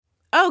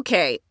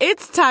Okay,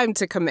 it's time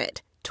to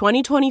commit.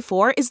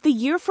 2024 is the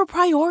year for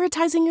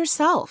prioritizing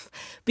yourself.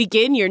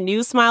 Begin your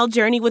new smile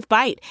journey with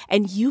Byte,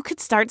 and you could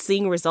start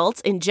seeing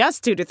results in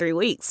just 2 to 3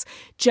 weeks.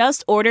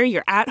 Just order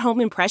your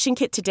at-home impression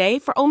kit today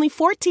for only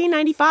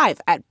 $14.95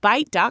 at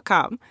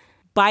Byte.com.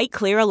 Byte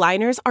Clear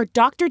aligners are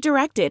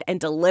doctor-directed and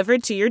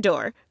delivered to your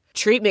door.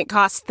 Treatment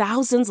costs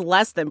thousands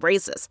less than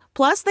braces.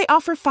 Plus, they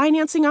offer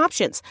financing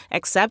options,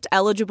 accept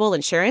eligible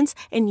insurance,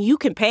 and you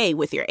can pay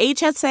with your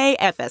HSA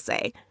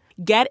FSA.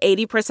 Get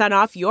 80%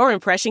 off your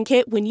impression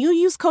kit when you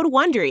use code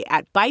WONDERY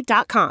at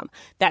Byte.com.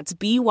 That's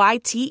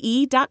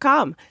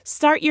BYTE.com.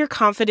 Start your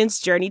confidence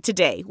journey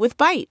today with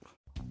Byte.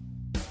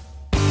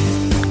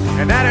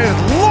 And that is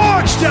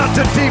launched out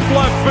to deep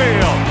left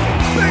field.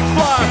 Big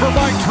fly for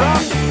Mike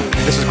Trout.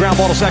 This is ground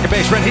ball to second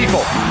base.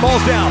 Rengifo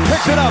falls down,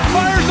 picks it up,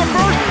 fires the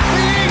first.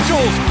 The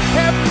Angels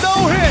have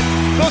no hit.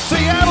 The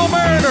Seattle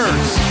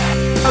Mariners.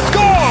 It's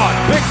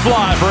gone. Big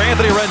fly for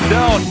Anthony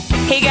Rendon.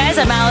 Hey guys,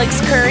 I'm Alex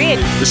Curry.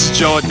 This is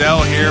Joe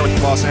Adell here with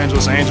the Los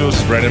Angeles Angels.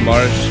 This is Brendan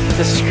Marsh.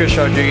 This is Chris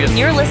Rodriguez.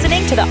 You're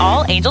listening to the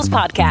All Angels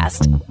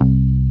Podcast.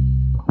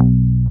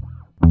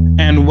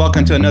 And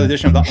welcome to another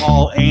edition of the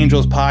All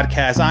Angels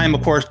Podcast. I am,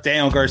 of course,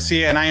 Daniel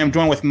Garcia, and I am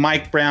joined with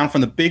Mike Brown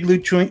from the Big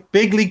League Chewing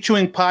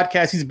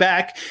Podcast. He's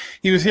back.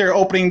 He was here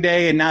opening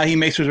day, and now he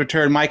makes his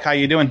return. Mike, how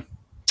you doing?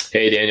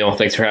 Hey, Daniel.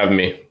 Thanks for having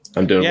me.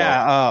 I'm doing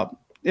well.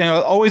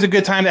 Always a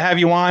good time to have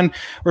you on.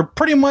 We're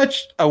pretty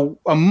much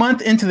a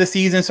month into the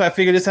season, so I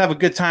figured let's have a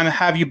good time to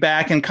have you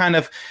back and kind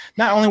of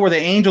not only where the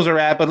Angels are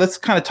at, but let's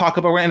kind of talk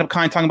about, we're going to end up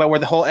kind of talking about where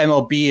the whole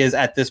MLB is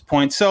at this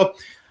point. So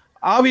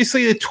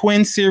obviously the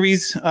Twins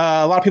series,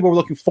 a lot of people were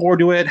looking forward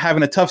to it,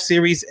 having a tough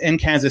series in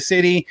Kansas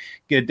City,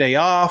 get a day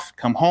off,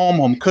 come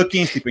home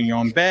cooking, sleep in your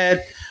own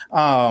bed.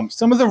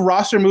 Some of the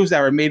roster moves that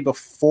were made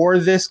before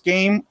this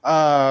game,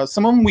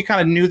 some of them we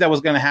kind of knew that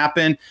was going to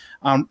happen.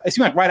 It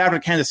seemed like right after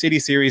the Kansas City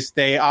series,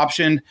 they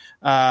optioned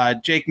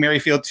Jake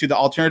Merrifield to the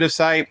alternative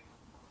site.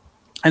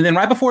 And then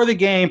right before the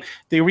game,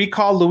 they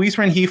recalled Luis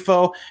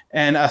Rengifo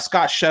and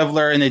Scott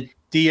Scheffler, and they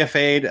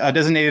DFA'd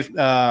designated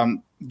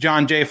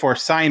John Jay for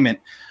assignment.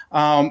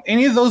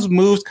 Any of those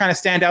moves kind of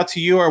stand out to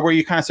you, or were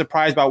you kind of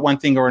surprised about one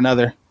thing or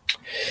another?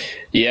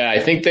 Yeah, I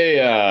think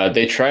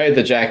they tried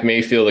the Jack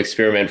Mayfield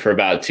experiment for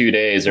about 2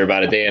 days or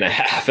about a day and a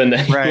half, and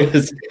then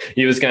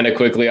he was kind of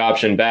quickly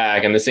optioned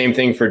back. And the same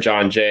thing for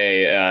John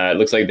Jay. It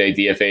looks like they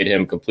DFA'd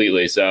him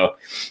completely. So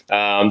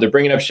they're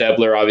bringing up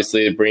Scheffler,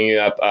 obviously.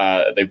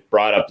 They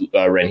brought up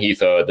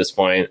Rengifo at this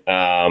point.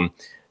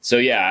 So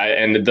yeah,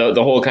 and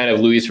the whole kind of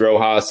Luis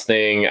Rojas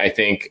thing, I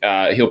think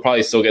he'll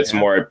probably still get some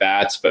more at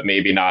bats, but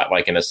maybe not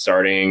like in a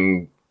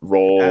starting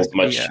role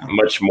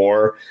much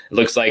more. It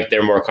looks like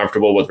they're more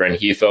comfortable with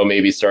Rengifo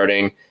maybe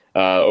starting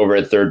over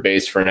at third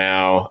base for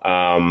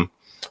now.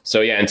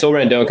 So yeah, until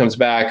Rendon comes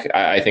back,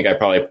 I think I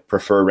probably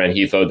prefer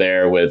Rengifo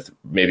there with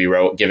maybe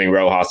giving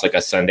Rojas like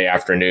a Sunday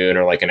afternoon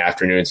or like an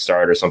afternoon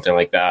start or something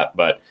like that.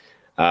 But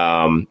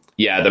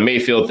the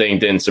Mayfield thing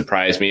didn't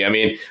surprise me. I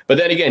mean, but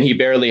then again, he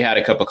barely had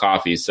a cup of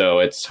coffee, so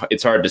it's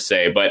hard to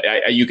say. But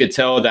you could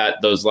tell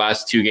that those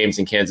last 2 games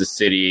in Kansas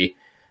City,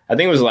 I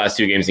think it was the last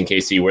 2 games in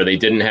KC where they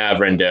didn't have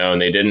Rendon,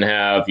 they didn't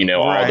have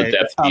all the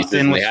depth pieces.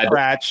 They had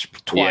scratch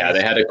twice. Yeah,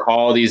 they had to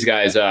call these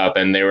guys up,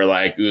 and they were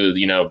like,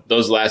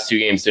 those last 2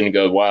 games didn't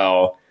go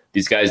well.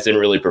 These guys didn't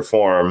really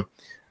perform,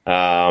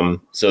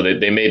 so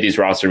they made these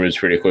roster moves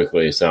pretty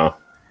quickly. So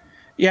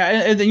yeah,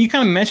 and then you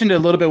kind of mentioned it a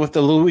little bit with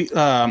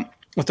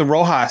the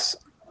Rojas.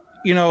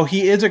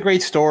 He is a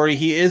great story.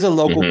 He is a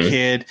local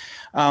kid.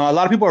 A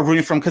lot of people are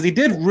rooting for him because he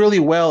did really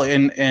well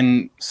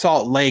in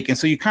Salt Lake. And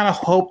so you kind of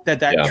hope that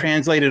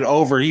translated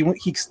over.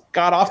 He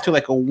got off to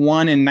like a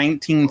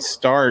 1-19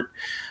 start.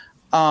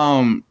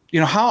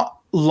 How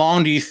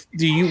long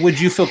would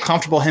you feel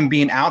comfortable him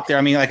being out there?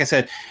 I mean, like I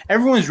said,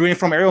 everyone's rooting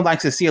for him. Everyone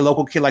likes to see a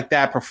local kid like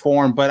that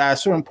perform. But at a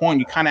certain point,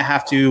 you kind of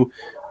have to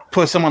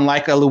put someone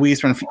like a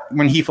Luis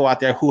Rengifo out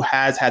there who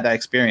has had that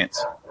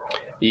experience.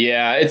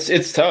 Yeah,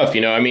 it's tough.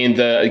 I mean,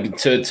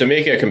 to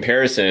make a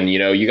comparison,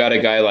 you got a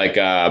guy like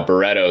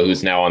Barreto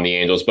who's now on the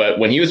Angels, but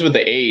when he was with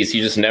the A's, he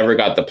just never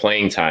got the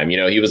playing time.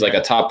 He was like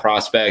a top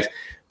prospect,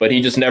 but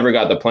he just never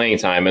got the playing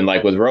time. And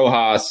like with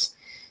Rojas,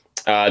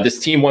 this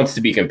team wants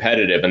to be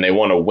competitive and they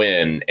want to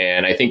win.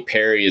 And I think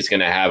Perry is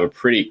going to have a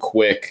pretty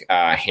quick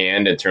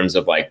hand in terms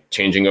of like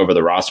changing over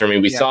the roster. I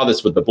mean, we saw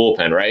this with the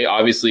bullpen, right?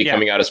 Obviously,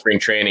 coming out of spring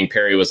training,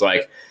 Perry was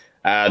like,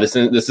 this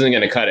isn't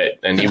going to cut it.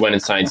 And he went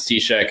and signed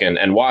Cishek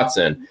and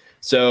Watson.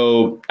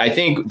 So I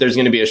think there's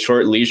going to be a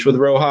short leash with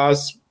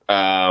Rojas.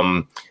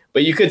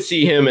 But you could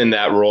see him in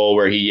that role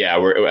where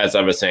as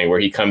I was saying,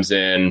 where he comes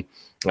in,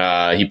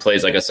 he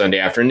plays like a Sunday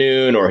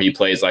afternoon, or he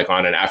plays like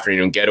on an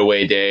afternoon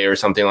getaway day or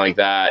something like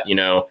that,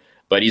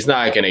 but he's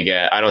not going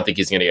to I don't think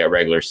he's going to get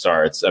regular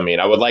starts. I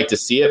mean, I would like to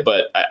see it,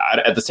 but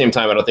at the same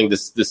time, I don't think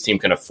this team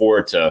can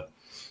afford to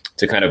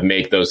kind of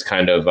make those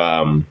kind of,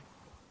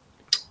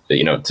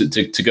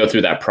 to go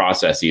through that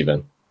process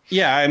even.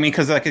 Yeah, I mean,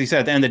 because like you said,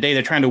 at the end of the day,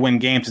 they're trying to win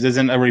games. It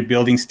isn't a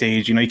rebuilding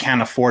stage. You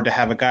can't afford to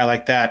have a guy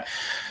like that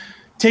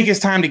take his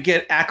time to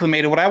get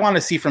acclimated. What I want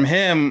to see from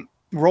him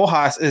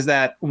Rojas is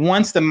that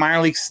once the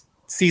minor league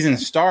season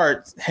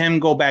starts, him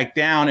go back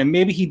down, and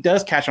maybe he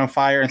does catch on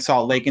fire in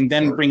Salt Lake, and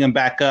then bring him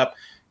back up.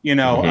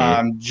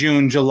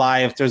 June, July,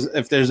 if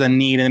there's a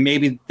need, and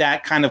maybe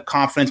that kind of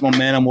confidence,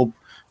 momentum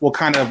will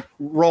kind of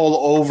roll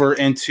over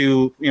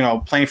into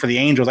playing for the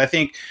Angels. I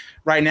think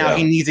right now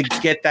he needs to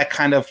get that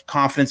kind of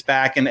confidence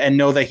back and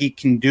know that he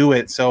can do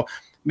it. So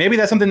maybe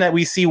that's something that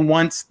we see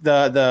once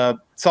the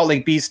Salt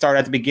Lake Bees start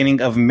at the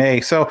beginning of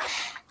May. So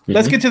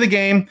let's get to the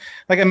game.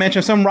 Like I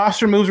mentioned, some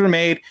roster moves were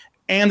made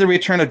and the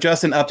return of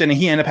Justin Upton, and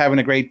he ended up having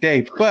a great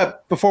day.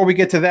 But before we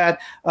get to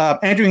that,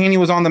 Andrew Heaney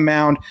was on the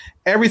mound.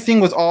 Everything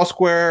was all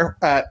square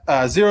at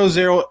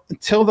 0-0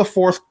 until the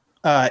fourth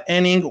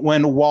inning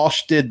when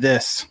Walsh did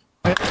this.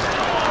 Roll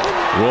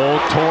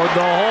toward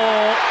the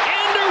hole.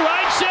 Into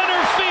right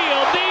center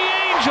field. The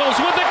Angels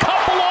with a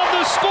couple on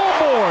the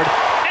scoreboard.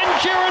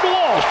 And Jared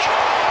Walsh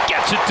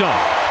gets it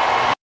done.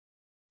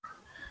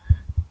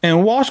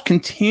 And Walsh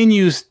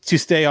continues to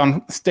stay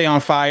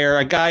on fire.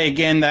 A guy,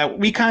 again, that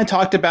we kind of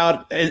talked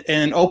about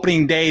in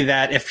opening day,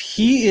 that if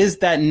he is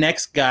that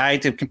next guy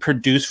to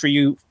produce for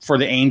you for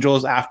the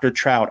Angels after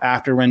Trout,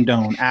 after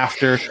Rendon,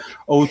 after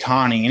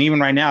Ohtani, and even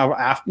right now,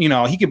 after,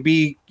 he could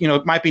be,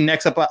 might be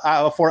next up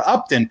for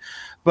Upton.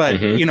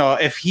 But,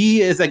 if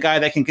he is a guy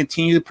that can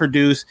continue to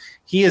produce,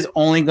 he is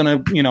only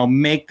going to,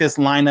 make this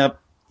lineup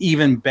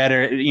even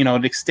better.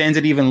 It extends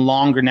it even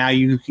longer. Now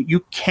you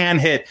can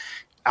hit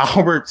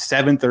Albert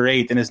 7th or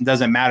 8th, and it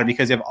doesn't matter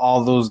because you have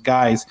all those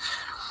guys.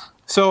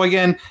 So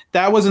again,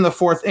 that was in the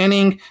fourth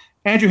inning.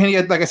 Andrew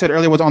Heaney, like I said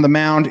earlier, was on the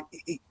mound.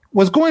 He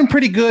was going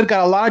pretty good,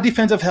 got a lot of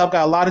defensive help,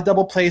 got a lot of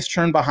double plays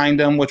turned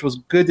behind him, which was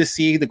good to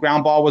see. The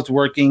ground ball was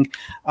working.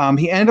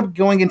 He ended up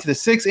going into the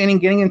sixth inning,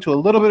 getting into a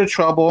little bit of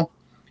trouble.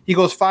 He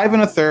goes 5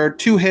 1/3,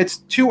 2 hits,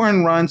 2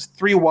 earned runs,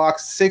 3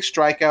 walks, 6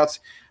 strikeouts.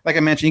 Like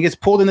I mentioned, he gets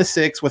pulled in the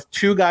 6th with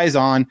 2 guys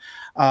on.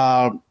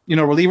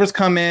 Relievers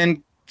come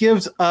in,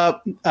 gives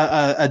up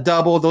a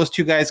double. Those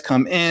 2 guys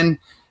come in.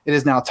 It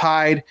is now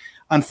tied.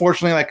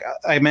 Unfortunately, like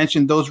I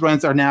mentioned, those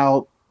runs are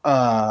now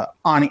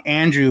on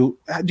Andrew.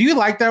 Do you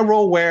like that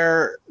role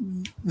where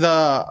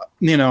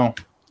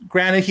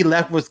granted he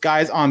left with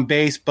guys on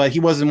base, but he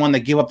wasn't one that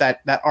gave up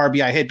that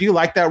RBI hit? Do you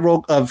like that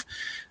role of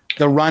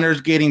the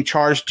runners getting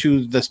charged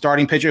to the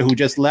starting pitcher who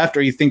just left,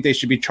 or you think they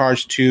should be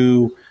charged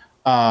to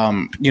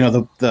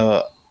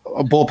the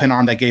bullpen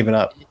arm that gave it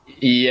up?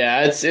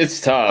 Yeah,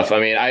 it's tough. I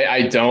mean,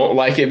 I don't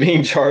like it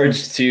being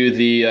charged to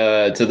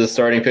the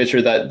starting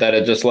pitcher that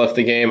had just left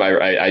the game.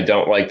 I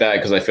don't like that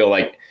because I feel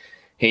like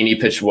Heaney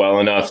pitched well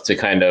enough to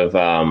kind of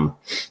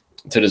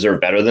to deserve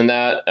better than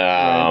that.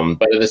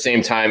 But at the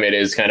same time, it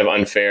is kind of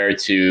unfair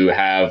to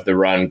have the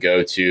run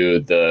go to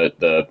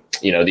the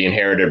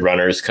inherited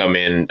runners come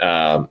in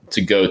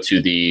to go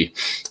to the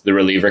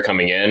reliever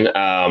coming in.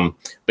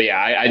 But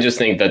yeah, I just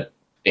think that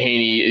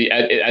Heaney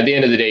at the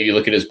end of the day, you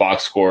look at his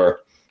box score.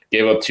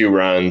 Gave up 2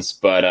 runs,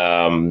 but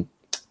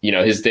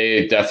his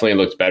day definitely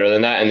looked better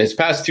than that. And his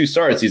past 2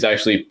 starts, he's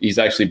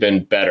actually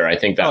been better. I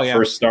think that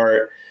first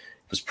start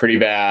was pretty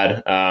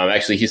bad.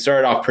 Actually, he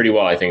started off pretty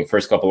well, I think,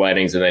 first couple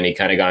innings, and then he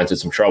kind of got into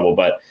some trouble.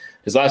 But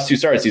his last 2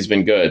 starts, he's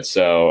been good.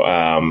 So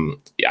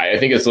I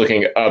think it's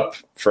looking up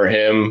for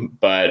him.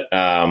 But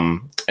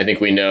I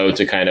think we know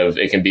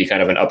it can be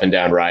kind of an up and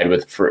down ride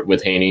with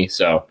Heaney.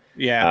 So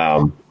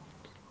yeah,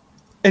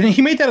 and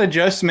he made that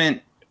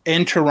adjustment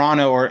in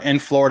Toronto or in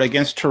Florida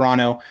against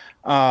Toronto,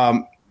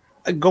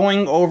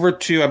 going over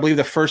to, I believe,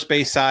 the first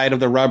base side of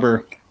the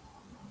rubber,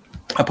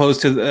 opposed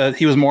to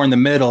he was more in the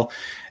middle.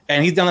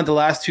 And he's done it the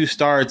last 2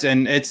 starts.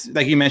 And it's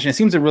like you mentioned, it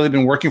seems to have really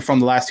been working from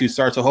the last 2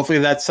 starts. So hopefully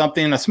that's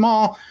something, a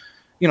small,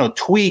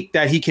 tweak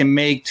that he can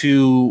make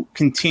to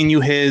continue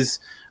his,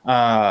 he's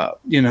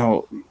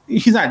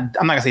not,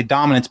 I'm not gonna say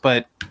dominance,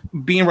 but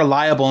being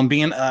reliable and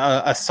being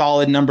a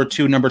solid number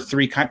 2, number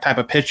 3 type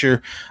of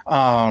pitcher,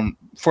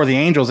 for the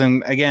Angels.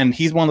 And again,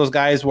 he's one of those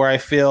guys where I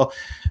feel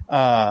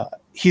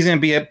he's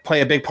going to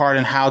play a big part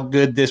in how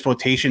good this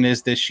rotation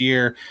is this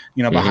year.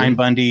 Behind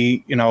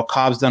Bundy,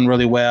 Cobb's done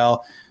really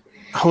well.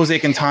 Jose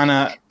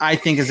Quintana, I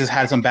think, has just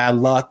had some bad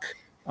luck.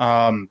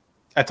 I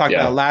talked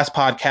about last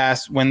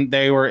podcast when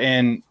they were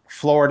in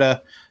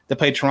Florida to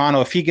play Toronto.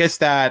 If he gets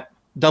that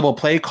double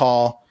play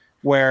call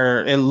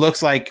where it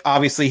looks like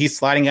obviously he's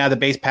sliding out of the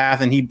base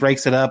path and he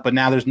breaks it up, but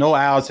now there's no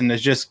outs and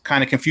there's just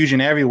kind of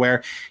confusion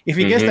everywhere. If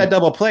he gets that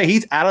double play,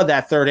 he's out of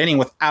that 3rd inning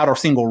without a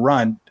single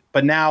run.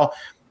 But now,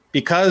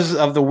 because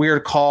of the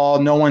weird call,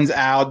 no one's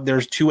out.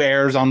 There's 2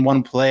 errors on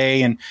 1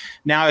 play, and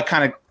now it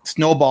kind of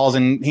snowballs,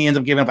 and he ends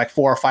up giving up like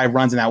 4 or 5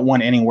 runs in that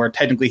 1 inning where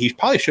technically he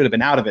probably should have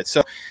been out of it.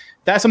 So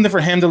that's something for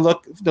him to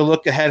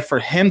look ahead for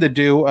him to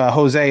do,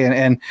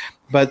 Jose.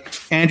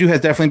 But Andrew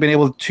has definitely been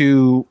able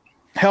to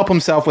help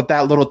himself with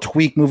that little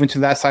tweak moving to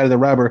that side of the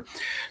rubber.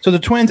 So the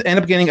Twins end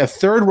up getting a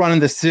 3rd run in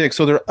the 6th.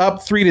 So they're up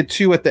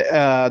 3-2 at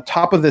the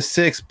top of the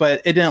 6th,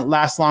 but it didn't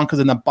last long because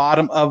in the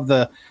bottom of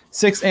the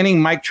 6th inning,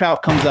 Mike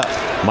Trout comes up.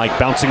 Mike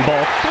bouncing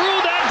ball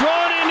through that,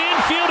 drawn in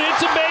infield,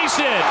 hits a base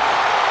hit.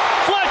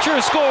 Fletcher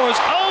scores.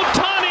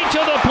 Ohtani to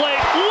the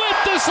plate with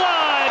the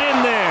slide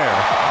in there.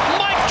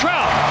 Mike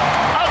Trout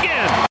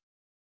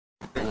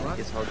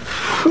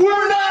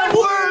We're not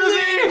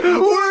worthy!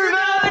 We're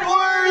not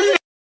worthy!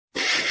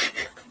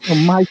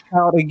 Mike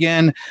Trout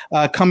again,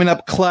 coming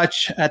up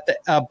clutch at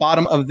the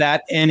bottom of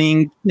that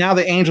inning. Now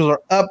the Angels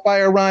are up by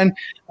a run.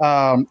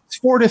 It's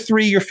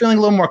 4-3. You're feeling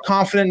a little more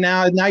confident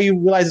now. Now you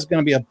realize it's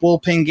going to be a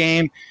bullpen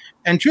game.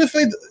 And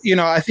truthfully,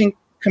 I think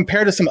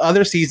compared to some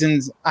other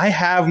seasons, I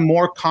have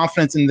more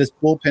confidence in this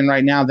bullpen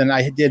right now than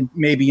I did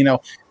maybe,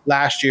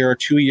 last year or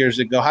 2 years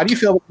ago. How do you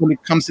feel when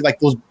it comes to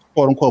like those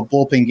quote unquote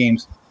bullpen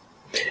games?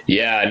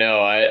 Yeah,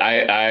 no,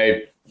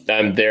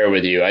 I'm there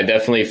with you. I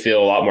definitely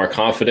feel a lot more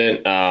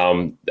confident.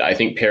 I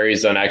think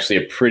Perry's done actually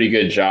a pretty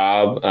good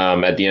job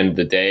at the end of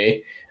the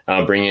day,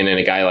 bringing in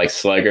a guy like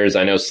Sleggers.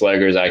 I know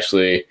Sleggers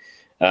actually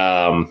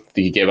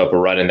he gave up a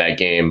run in that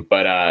game,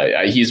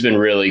 but he's been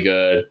really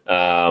good.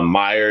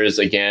 Myers,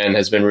 again,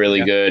 has been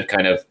really good,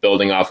 kind of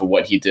building off of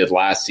what he did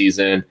last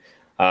season.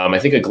 I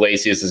think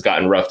Iglesias has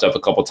gotten roughed up a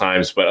couple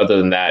times, but other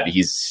than that,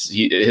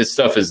 his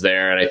stuff is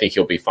there, and I think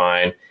he'll be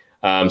fine.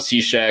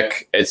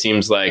 Cishek, it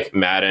seems like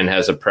Madden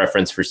has a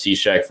preference for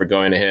Cishek for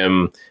going to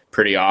him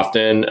pretty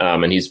often,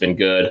 and he's been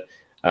good.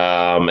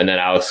 And then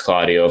Alex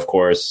Claudio, of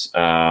course,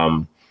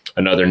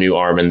 another new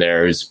arm in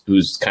there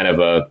who's kind of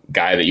a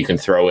guy that you can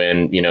throw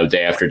in,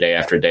 day after day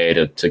after day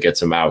to get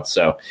some outs.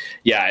 So,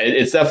 yeah,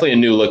 it's definitely a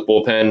new look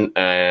bullpen,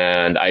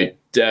 and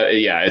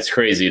it's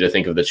crazy to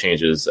think of the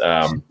changes.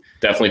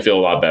 Definitely feel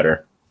a lot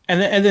better.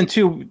 And then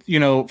too,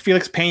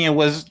 Felix Pena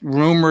was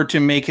rumored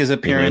to make his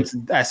appearance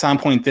at some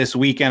point this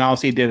weekend.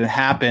 Obviously, it didn't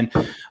happen.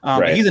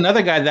 Right. He's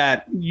another guy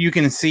that you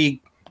can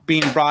see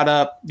being brought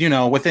up,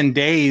 within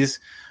days.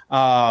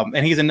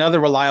 And he's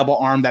another reliable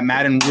arm that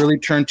Madden really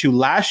turned to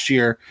last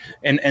year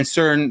in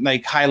certain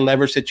like high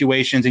leverage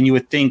situations. And you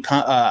would think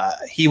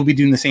he will be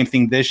doing the same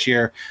thing this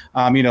year.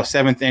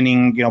 Seventh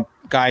inning,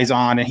 guys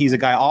on, and he's a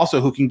guy also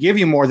who can give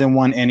you more than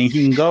one inning.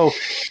 He can go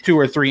 2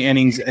 or 3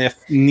 innings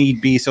if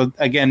need be. So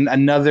again,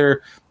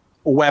 another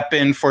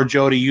weapon for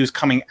Joe to use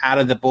coming out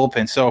of the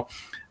bullpen. So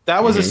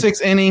that was a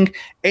 6th inning.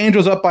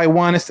 Angels up by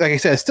 1. It's, like I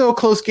said, it's still a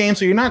close game,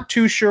 so you're not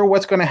too sure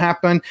what's going to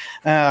happen.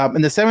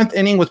 And the 7th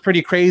inning was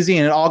pretty crazy,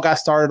 and it all got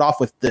started off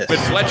with this.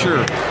 With Fletcher,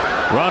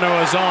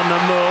 Runo is on the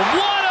move.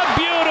 What a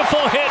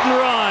beautiful hit and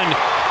run!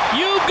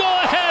 You go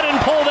ahead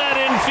and pull that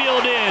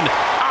infield in.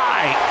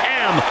 I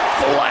am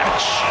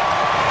Fletch.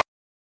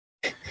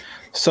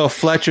 So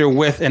Fletcher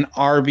with an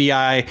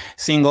RBI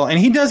single, and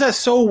he does that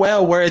so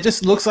well where it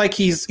just looks like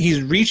he's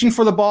reaching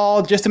for the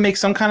ball just to make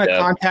some kind of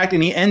contact,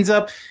 and he ends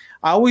up.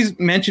 I always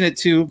mention it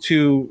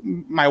to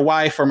my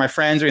wife or my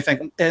friends or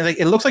anything. And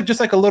it looks like just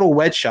like a little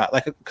wedge shot,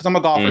 like because I'm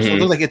a golfer, so it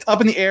looks like it's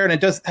up in the air and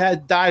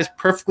it dives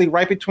perfectly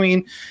right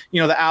between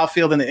the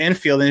outfield and the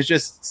infield, and it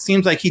just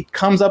seems like he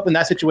comes up in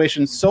that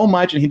situation so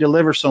much and he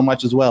delivers so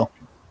much as well.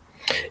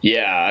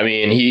 Yeah, I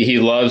mean, he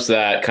loves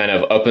that kind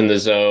of up in the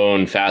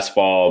zone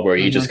fastball where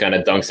he just kind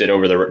of dunks it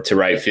over to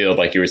right field,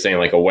 like you were saying,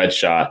 like a wedge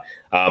shot.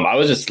 I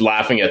was just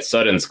laughing at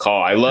Sutton's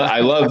call. I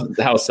love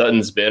how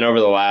Sutton's been over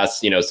the last,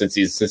 since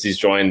he's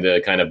joined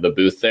the kind of the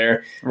booth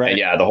there. Right. And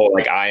yeah, the whole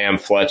like I am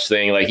Fletch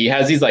thing. Like he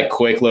has these like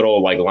quick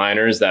little like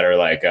liners that are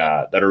like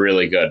that are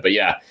really good. But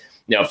yeah.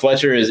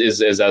 Fletcher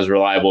is as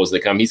reliable as they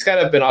come. He's kind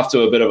of been off to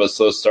a bit of a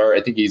slow start.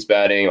 I think he's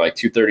batting like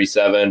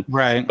 237.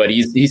 Right. But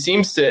he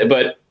seems to.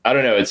 But I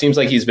don't know. It seems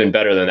like he's been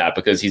better than that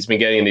because he's been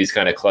getting these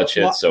kind of clutch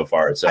hits so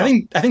far. So I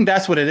think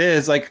that's what it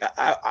is. Like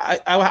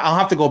I'll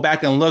have to go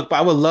back and look, but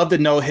I would love to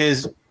know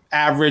his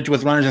average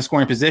with runners in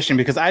scoring position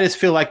because I just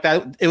feel like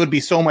that it would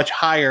be so much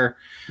higher,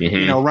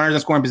 runners in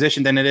scoring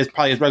position than it is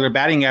probably his regular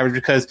batting average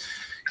because.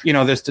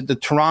 There's the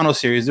Toronto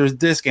series. There's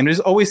this game. There's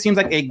always seems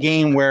like a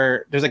game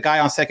where there's a guy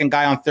on second,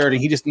 guy on third,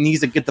 and he just needs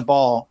to get the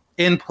ball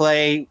in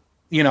play.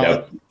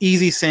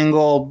 Easy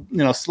single.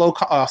 Slow,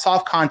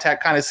 soft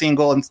contact kind of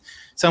single, and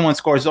someone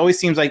scores. It always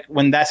seems like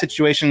when that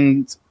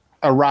situation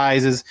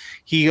arises,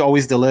 he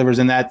always delivers,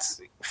 and that's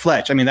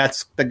Fletch. I mean,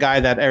 that's the guy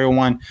that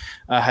everyone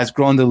has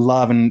grown to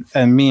love,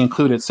 and me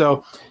included.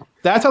 So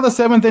that's how the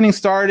 7th inning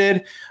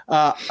started.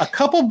 A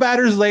couple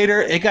batters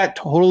later, it got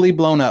totally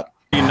blown up.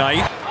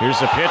 Night.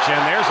 Here's a pitch,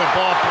 and there's a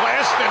ball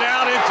blasted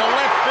out into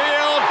left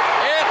field.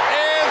 It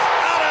is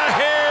out of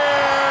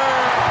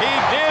here. He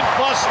did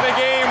bust the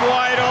game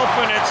wide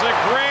open. It's a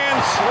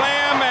grand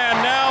slam, and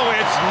now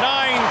it's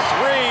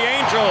 9-3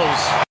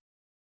 Angels.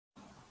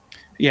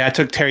 Yeah, I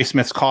took Terry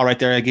Smith's call right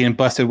there, getting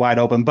busted wide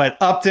open. But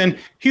Upton,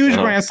 huge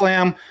grand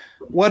slam.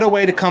 What a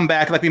way to come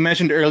back. Like we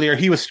mentioned earlier,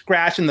 he was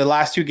scratched in the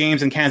last 2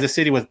 games in Kansas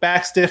City with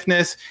back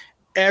stiffness.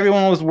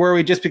 Everyone was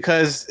worried just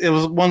because it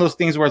was one of those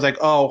things where it's like,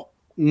 oh,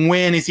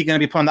 when is he going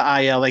to be put on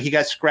the IL? Like he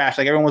got scratched.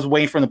 Like everyone was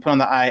waiting for him to put on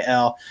the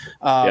IL.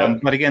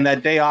 But again,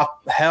 that day off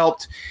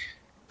helped.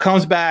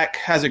 Comes back,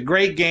 has a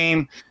great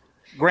game,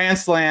 grand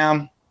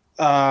slam.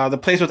 The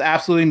place was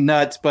absolutely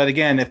nuts. But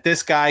again, if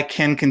this guy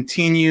can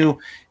continue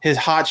his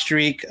hot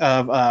streak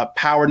of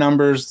power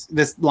numbers,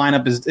 this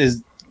lineup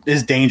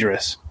is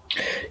dangerous.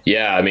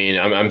 Yeah, I mean,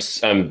 I'm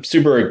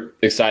super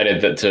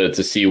excited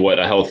to see what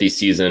a healthy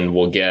season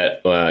will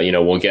get.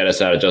 Will get us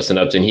out of Justin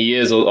Upton. He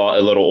is a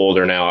little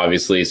older now,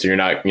 obviously, so you're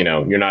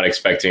not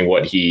expecting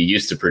what he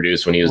used to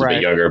produce when he was a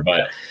bit younger.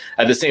 But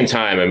at the same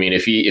time, I mean,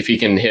 if he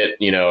can hit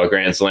a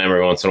grand slam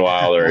every once in a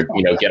while, or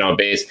get on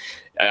base.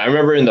 I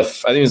remember I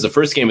think it was the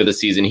first game of the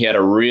season, he had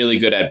a really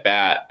good at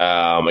bat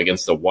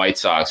against the White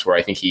Sox, where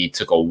I think he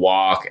took a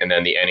walk, and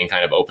then the inning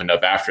kind of opened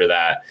up after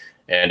that.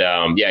 And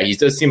he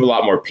does seem a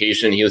lot more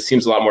patient. He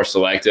seems a lot more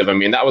selective. I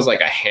mean, that was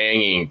like a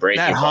hanging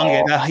breaking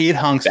ball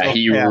that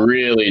he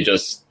really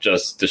just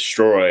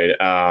destroyed.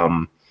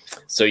 I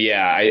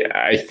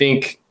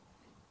think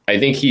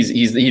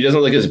he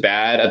doesn't look as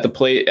bad at the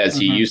plate as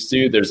he used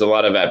to. There's a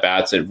lot of at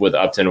bats with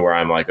Upton where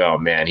I'm like, oh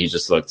man, he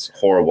just looked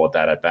horrible at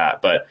that at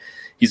bat. But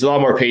he's a lot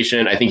more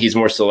patient. I think he's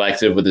more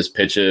selective with his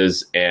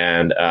pitches,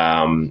 and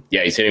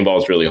he's hitting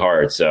balls really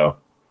hard. So.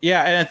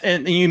 Yeah,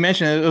 and you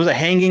mentioned it was a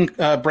hanging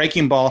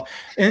breaking ball.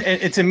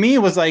 And to me, it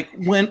was like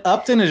when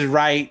Upton is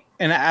right,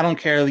 and I don't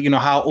care,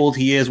 how old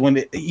he is,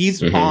 when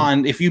he's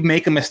on, if you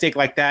make a mistake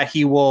like that,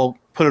 he will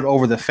put it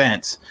over the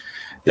fence.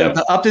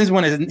 The Upton's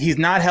when he's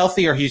not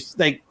healthy or he's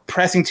like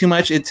pressing too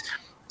much,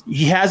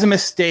 he has a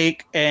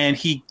mistake and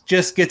he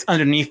just gets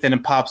underneath it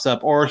and pops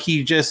up, or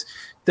he just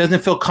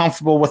doesn't feel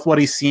comfortable with what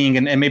he's seeing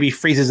and maybe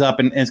freezes up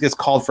and gets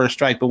called for a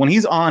strike. But when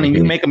he's on and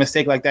you make a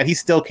mistake like that, he's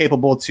still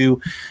capable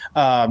to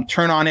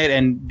turn on it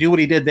and do what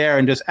he did there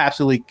and just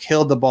absolutely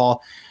killed the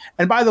ball.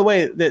 And by the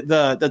way,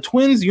 the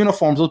Twins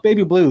uniforms, those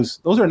baby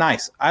blues, those are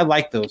nice. I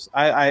like those.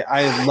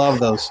 I love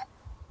those.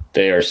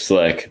 They are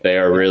slick. They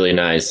are really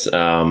nice.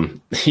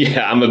 I'm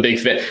a big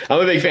fan. I'm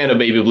a big fan of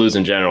baby blues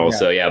in general. Yeah.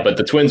 So but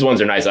the Twins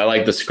ones are nice. I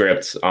like the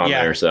script on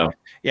there. So.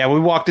 Yeah,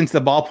 we walked into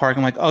the ballpark.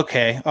 I'm like,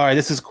 okay, all right,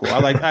 this is cool. I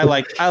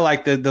like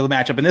the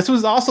matchup. And this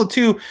was also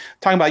too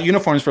talking about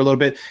uniforms for a little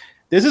bit.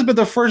 This has been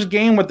the first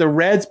game with the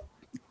Reds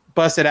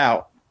busted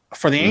out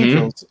for the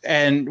Angels,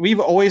 and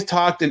we've always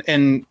talked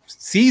in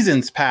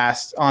seasons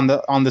past on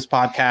this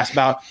podcast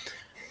about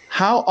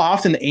how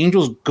often the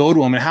Angels go to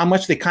them and how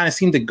much they kind of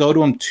seem to go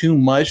to them too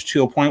much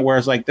to a point where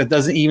it's like that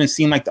doesn't even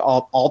seem like the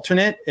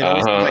alternate. It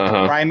always seems like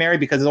a primary,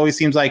 because it always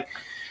seems like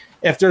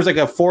if there's like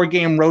a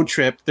 4-game road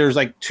trip, there's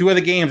like 2 of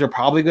the games are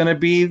probably going to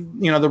be,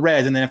 the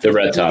Reds. And then if the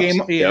Red Tops,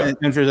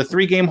 if there's a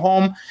 3-game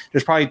home,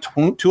 there's probably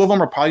 2 of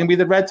them are probably going to be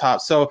the Red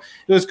Tops. So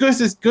it was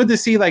good to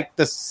see like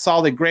the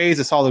solid grays,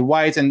 the solid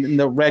whites, and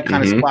the red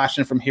kind of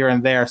splashing from here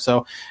and there.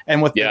 So,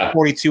 and with the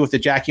 42 with the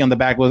Jackie on the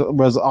back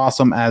was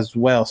awesome as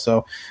well.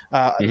 So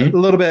a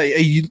little bit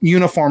of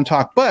uniform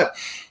talk, but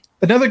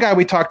another guy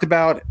we talked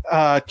about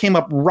came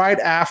up right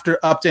after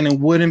Upton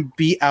and wouldn't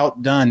be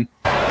outdone.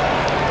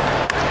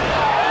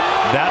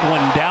 That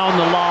one down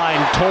the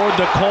line toward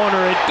the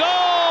corner. It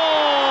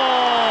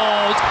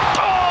goes!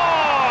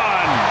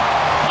 Gone!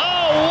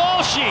 Oh,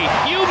 Walshy,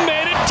 you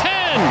made it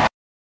 10!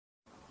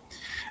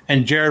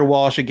 And Jared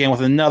Walsh again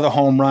with another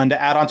home run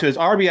to add on to his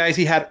RBIs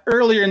he had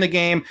earlier in the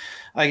game.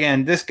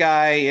 Again, this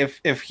guy,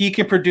 if he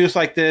can produce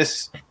like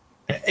this,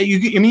 you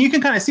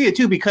can kind of see it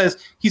too, because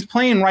he's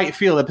playing right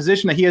field, a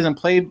position that he hasn't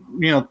played,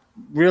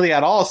 really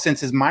at all since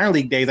his minor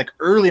league days, like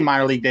early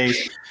minor league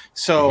days.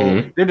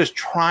 So they're just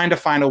trying to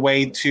find a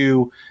way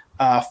to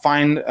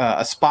find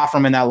a spot for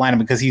him in that lineup,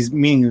 because he's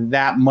meaning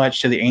that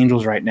much to the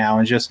Angels right now.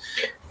 And just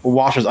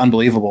Walsh is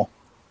unbelievable.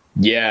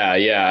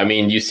 Yeah. I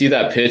mean, you see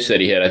that pitch that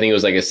he hit. I think it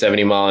was like a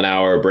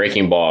 70-mile-an-hour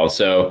breaking ball.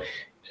 So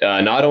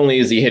not only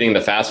is he hitting the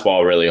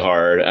fastball really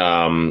hard,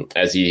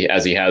 as he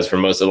has for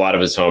a lot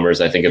of his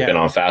homers, I think have been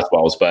on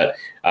fastballs, but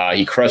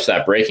he crushed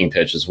that breaking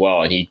pitch as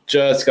well, and he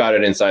just got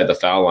it inside the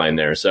foul line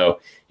there. So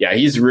yeah,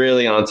 he's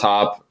really on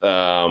top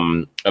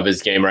of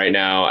his game right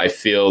now. I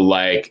feel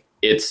like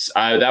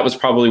that was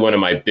probably one of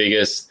my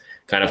biggest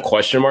kind of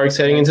question marks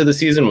heading into the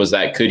season, was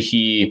that could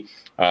he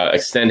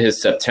extend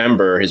his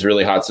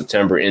really hot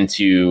September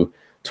into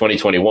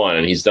 2021,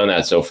 and he's done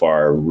that so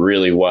far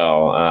really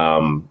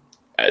well.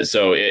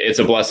 So it's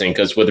a blessing,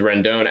 because with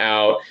Rendon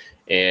out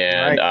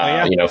and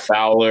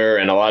Fowler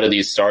and a lot of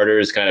these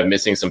starters kind of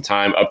missing some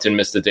time, Upton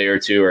missed a day or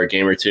two or a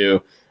game or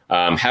two,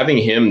 having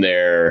him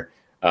there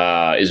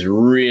is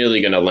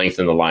really going to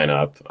lengthen the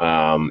lineup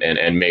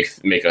and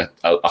make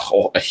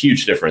a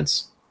huge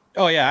difference.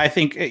 Oh yeah, I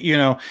think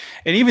and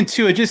even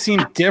too, it just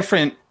seemed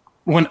different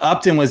when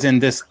Upton was in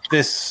this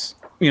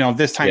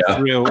time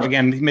through.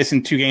 Again,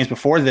 missing 2 games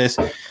before this.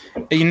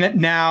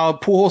 Now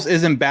Pujols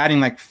isn't batting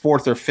like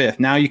 4th or 5th.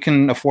 Now you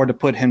can afford to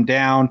put him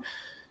down.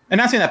 And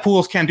not saying that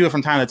Pujols can't do it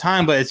from time to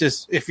time, but it's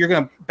just, if you're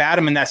going to bat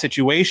him in that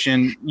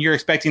situation, you're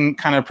expecting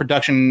kind of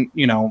production,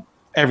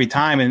 every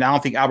time. And I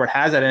don't think Albert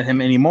has that in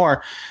him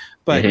anymore.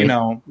 But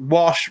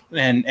Walsh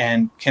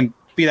and can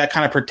be that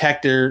kind of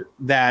protector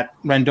that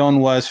Rendon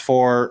was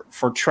for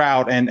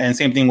Trout, and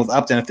same thing with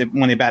Upton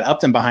when they bat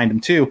Upton behind him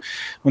too.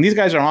 When these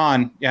guys are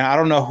on, I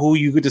don't know who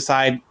you could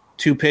decide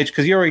to pitch,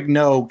 because you already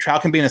know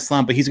Trout can be in a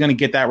slump, but he's going to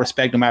get that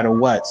respect no matter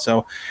what.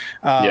 So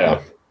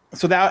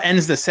so that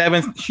ends the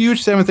 7th,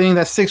 huge 7th inning.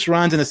 That's 6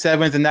 runs in the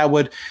 7th, and that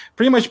would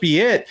pretty much be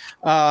it.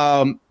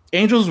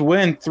 Angels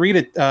win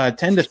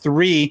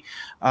 10-3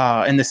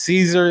 in the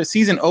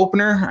season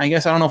opener. I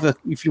guess I don't know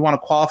if you want to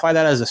qualify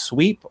that as a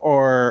sweep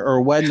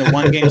or what in the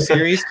one game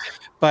series.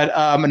 But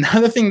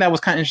another thing that was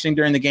kind of interesting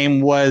during the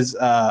game was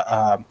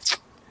what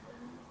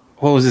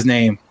was his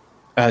name?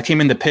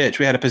 Came in to pitch.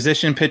 We had a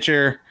position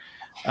pitcher.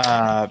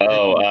 Why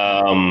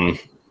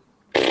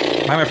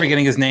am I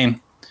forgetting his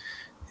name?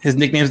 His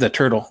nickname is the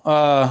Turtle.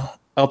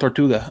 El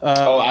Tortuga.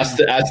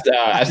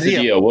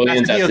 Astudillo.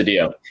 Williams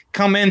Astudillo.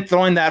 Come in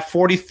throwing that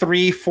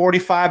 43,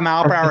 45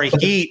 mile per hour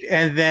heat.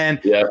 And then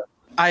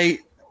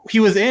he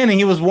was in and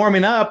he was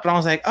warming up. And I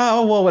was like,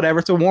 oh, well, whatever.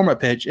 It's a warm-up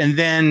pitch. And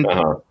then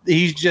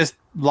he's just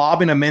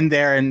lobbing them in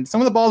there. And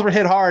some of the balls were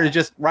hit hard. It's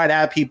just right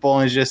at people.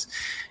 And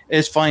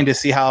it's funny to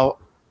see how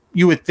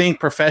you would think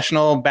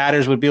professional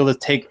batters would be able to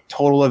take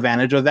total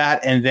advantage of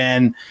that. And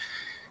then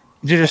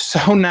they're just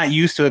so not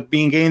used to it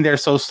getting there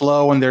so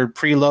slow and their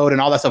preload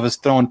and all that stuff is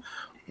thrown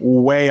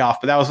way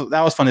off. But that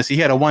was fun to see.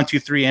 He had a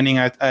 1-2-3 inning.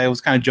 I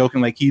was kind of joking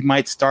like he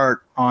might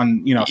start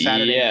on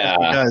Saturday. Yeah,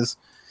 he does.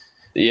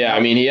 Yeah, I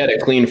mean he had a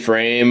clean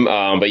frame,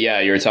 but yeah,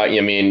 you're talking.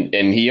 I mean,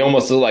 and he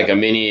almost looked like a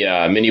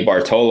mini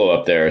Bartolo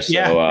up there. So,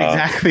 yeah,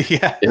 exactly.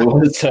 Yeah, it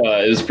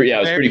was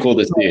pretty cool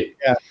to see.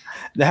 Yeah.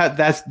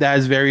 That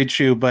is very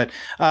true. But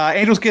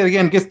Angels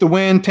gets the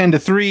win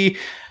 10-3.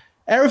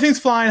 Everything's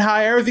flying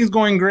high, everything's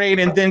going great,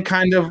 and then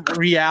kind of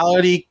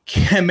reality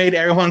made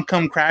everyone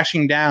come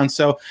crashing down.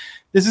 So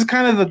this is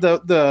kind of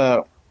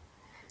the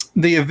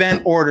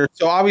event order.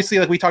 So obviously,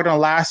 like we talked on the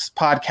last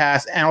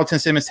podcast, Andrelton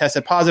Simmons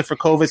tested positive for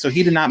COVID, so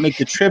he did not make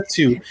the trip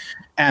to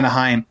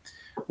Anaheim.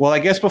 Well, I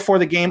guess before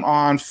the game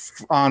on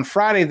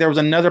Friday, there was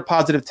another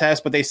positive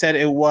test, but they said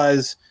it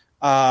was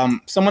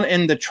someone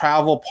in the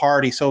travel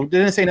party. So it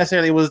didn't say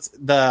necessarily it was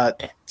the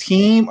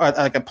team or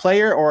like a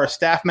player or a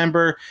staff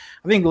member.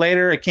 I think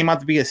later it came out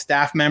to be a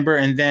staff member.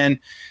 And then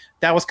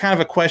that was kind of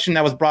a question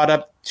that was brought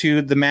up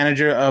to the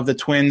manager of the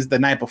Twins the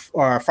night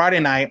before, Friday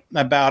night,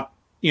 about,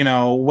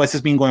 what's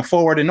this mean going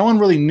forward? And no one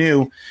really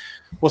knew.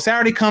 Well,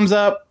 Saturday comes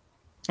up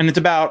and it's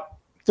about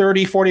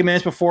 30, 40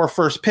 minutes before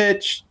first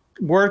pitch.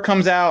 Word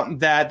comes out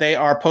that they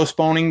are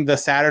postponing the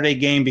Saturday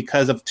game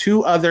because of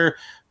two other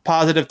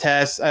positive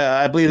tests.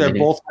 I believe they're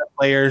both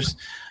players.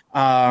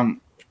 I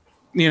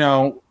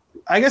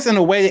guess in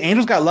a way, the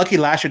Angels got lucky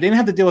last year. They didn't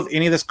have to deal with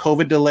any of this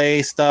COVID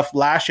delay stuff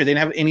last year. They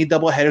didn't have any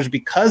doubleheaders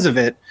because of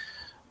it.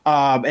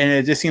 And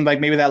it just seemed like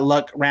maybe that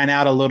luck ran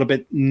out a little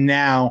bit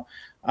now.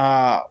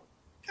 And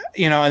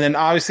then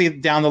obviously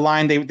down the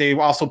line, they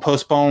also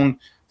postponed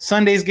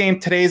Sunday's game,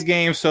 today's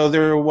game. So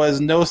there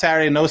was no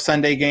Saturday, no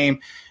Sunday game.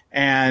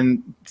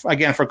 And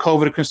again, for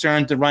COVID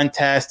concerns, to run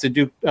tests, to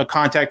do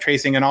contact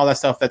tracing and all that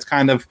stuff that's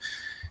kind of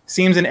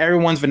seems in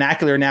everyone's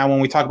vernacular now when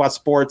we talk about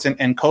sports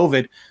and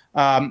COVID.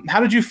 How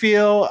did you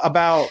feel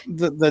about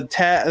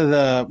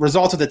the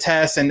results of the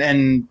test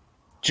and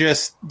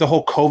just the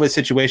whole COVID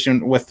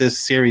situation with this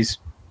series?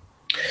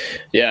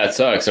 Yeah, it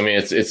sucks. I mean,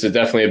 it's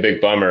definitely a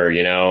big bummer.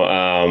 You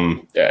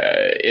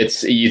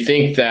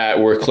think that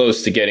we're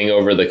close to getting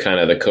over the kind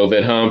of the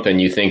COVID hump, and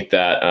you think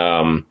that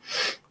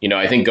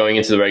I think going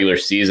into the regular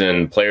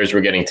season, players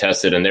were getting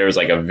tested, and there was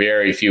like a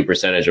very few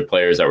percentage of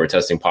players that were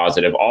testing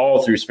positive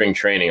all through spring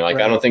training. Like,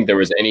 right. I don't think there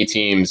was any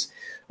teams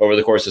over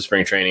the course of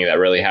spring training that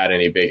really had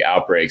any big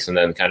outbreaks. And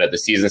then kind of the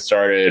season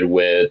started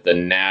with the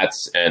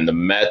Nats and the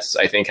Mets,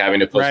 I think,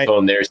 having to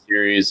postpone their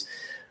series,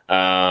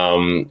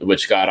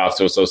 which got off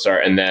to a slow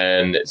start. And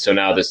then, so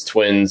now this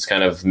Twins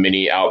kind of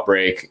mini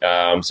outbreak.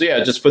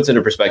 It just puts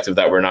into perspective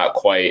that we're not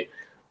quite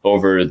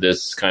over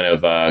this kind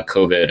of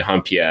COVID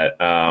hump yet,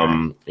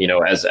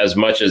 as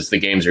much as the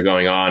games are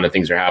going on and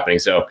things are happening.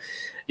 So,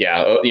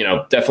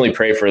 definitely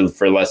pray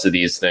for less of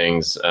these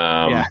things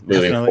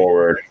moving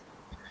forward.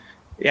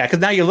 Yeah, because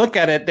now you look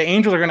at it, the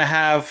Angels are going to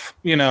have,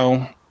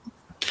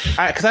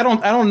 because I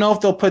don't know if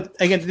they'll put,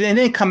 again, they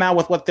didn't come out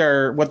with what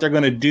they're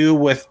going to do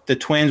with the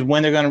Twins,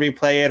 when they're going to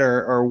replay it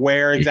or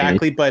where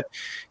exactly, but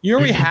you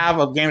already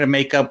have a game to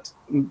make up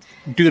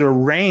due to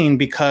rain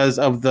because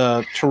of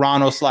the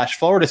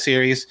Toronto/Florida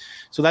series.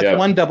 So that's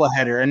one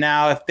doubleheader. And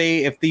now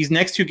if these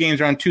next two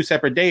games are on two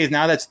separate days,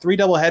 now that's three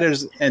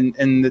doubleheaders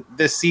in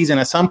this season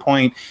at some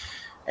point.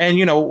 And,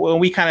 when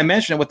we kind of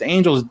mentioned it with the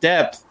Angels'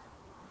 depth,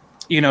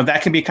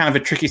 that can be kind of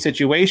a tricky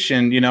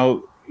situation. You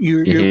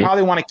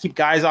probably want to keep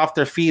guys off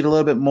their feet a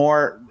little bit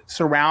more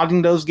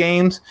surrounding those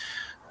games.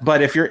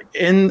 But if you're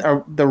in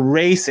the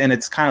race and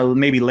it's kind of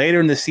maybe later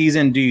in the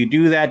season, do you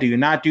do that? Do you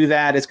not do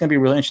that? It's going to be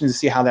really interesting to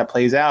see how that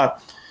plays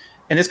out.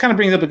 And this kind of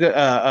brings up a good,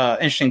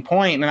 interesting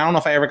point. And I don't know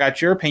if I ever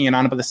got your opinion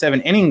on it, but the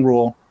 7-inning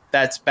rule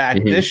that's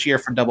back this year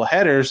for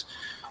doubleheaders.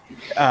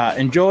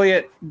 Enjoy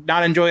it,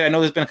 not enjoy it. I know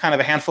there's been kind of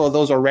a handful of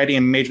those already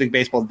in Major League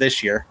Baseball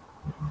this year.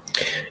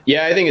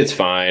 Yeah, I think it's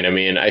fine. I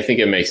mean, I think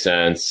it makes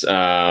sense.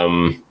 I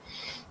mean,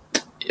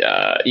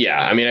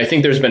 I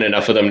think there's been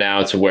enough of them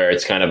now to where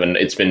it's kind of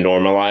it's been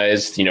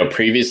normalized.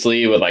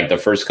 Previously with like the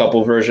first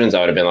couple versions, I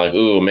would have been like,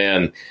 "Ooh,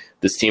 man,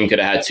 this team could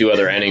have had two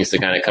other innings to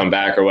kind of come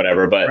back or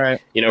whatever." But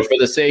for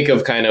the sake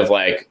of kind of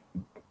like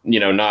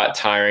not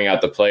tiring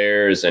out the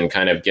players and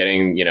kind of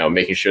getting,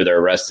 making sure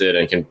they're rested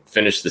and can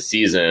finish the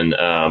season.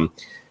 I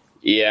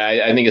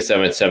think a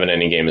 7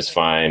 inning game is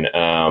fine.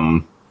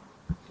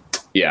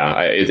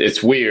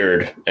 It's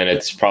weird, and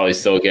it's probably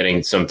still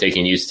getting some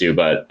taking used to,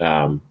 but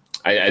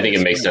I think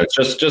it makes sense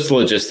just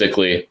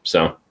logistically.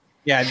 So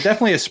yeah,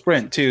 definitely a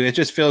sprint too. It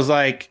just feels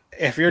like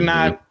if you're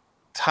not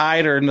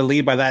tied or in the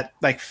lead by that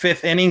like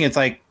 5th inning, it's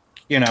like,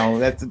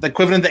 that's the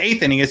equivalent of the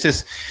 8th inning. It's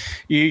just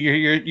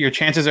your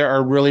chances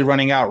are really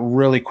running out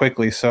really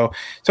quickly. So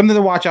something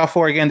to watch out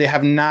for. Again, they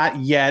have not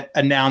yet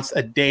announced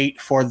a date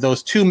for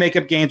those 2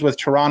 makeup games with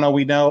Toronto.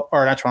 We know,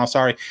 or not Toronto,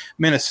 sorry,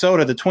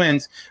 Minnesota, the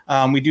Twins.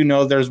 We do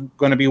know there's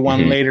going to be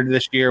one later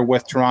this year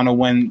with Toronto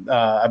when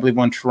I believe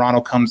when Toronto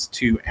comes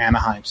to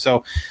Anaheim.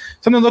 So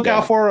something to look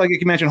out for. Like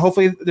you mentioned,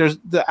 hopefully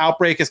the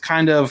outbreak is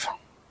kind of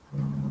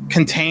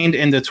contained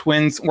in the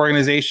Twins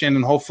organization,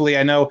 and hopefully,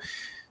 I know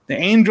the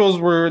Angels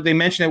they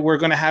mentioned that we're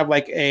going to have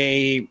like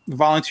a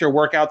volunteer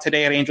workout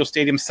today at Angel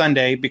Stadium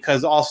Sunday,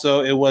 because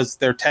also it was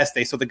their test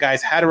day. So the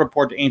guys had to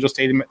report to Angel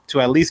Stadium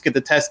to at least get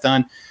the test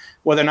done.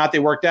 Whether or not they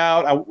worked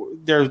out,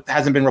 there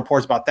hasn't been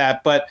reports about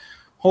that. But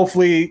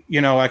hopefully,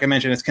 like I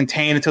mentioned, it's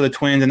contained until the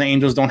Twins and the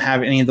Angels don't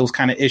have any of those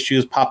kind of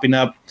issues popping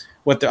up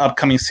with the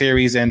upcoming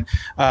series. And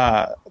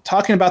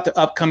talking about the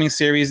upcoming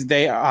series,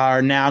 they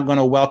are now going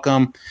to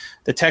welcome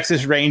the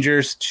Texas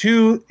Rangers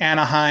to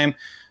Anaheim.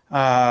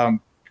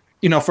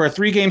 For a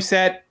 3-game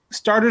set.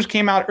 Starters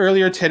came out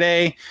earlier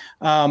today.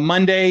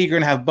 Monday, you're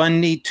going to have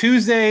Bundy.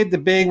 Tuesday, the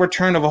big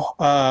return of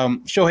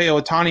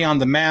Shohei Ohtani on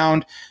the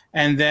mound.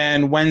 And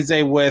then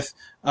Wednesday with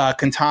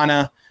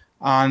Quintana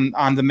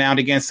on the mound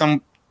against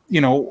some,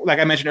 like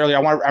I mentioned earlier,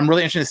 I'm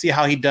really interested to see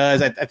how he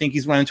does. I think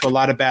he's run into a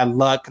lot of bad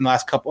luck in the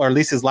last couple, or at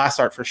least his last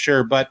start for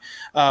sure. But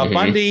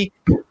Bundy,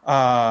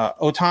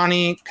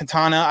 Ohtani,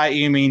 Quintana,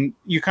 I mean,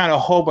 you kind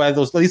of hope at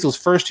least those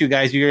first 2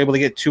 guys, you're able to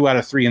get 2 out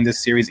of 3 in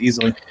this series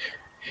easily.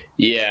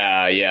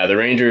 Yeah. The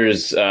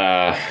Rangers,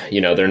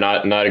 they're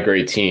not a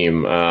great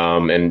team.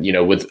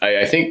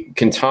 I think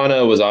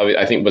Quintana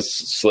was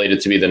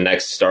slated to be the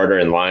next starter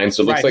in line.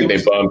 So it looks like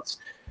they bumped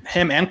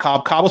him and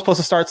Cobb. Cobb was supposed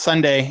to start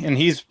Sunday, and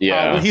he's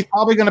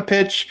probably going to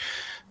pitch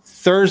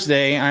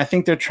Thursday. And I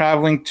think they're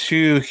traveling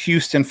to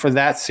Houston for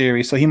that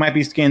series. So he might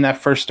be getting that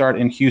first start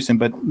in Houston,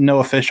 but no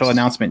official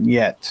announcement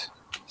yet.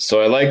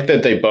 So I like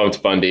that they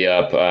bumped Bundy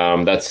up.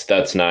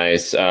 That's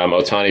nice.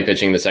 Ohtani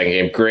pitching the second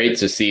game. Great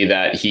to see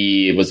that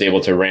he was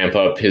able to ramp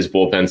up his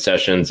bullpen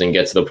sessions and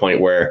get to the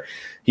point where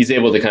he's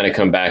able to kind of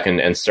come back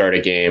and start a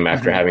game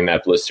after having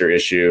that blister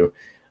issue,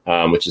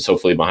 which is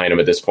hopefully behind him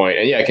at this point.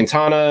 And yeah,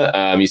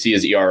 Quintana, you see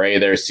his ERA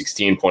there,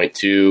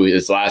 16.2.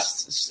 His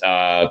last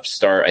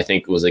start, I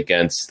think, was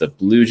against the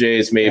Blue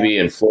Jays maybe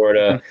in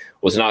Florida.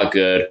 Was not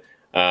good.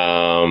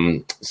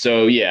 You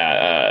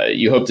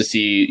hope to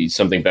see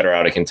something better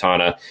out of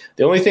Quintana.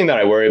 The only thing that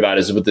I worry about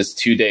is with this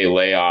 2-day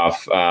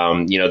layoff,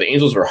 the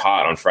Angels were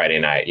hot on Friday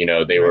night.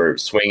 They were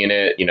swinging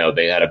it.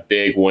 They had a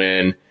big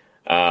win.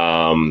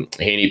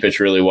 Haney pitched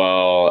really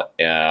well.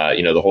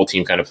 The whole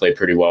team kind of played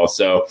pretty well.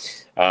 So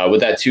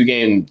with that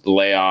 2-game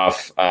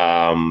layoff,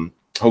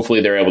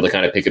 hopefully they're able to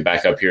kind of pick it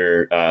back up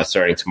here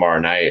starting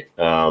tomorrow night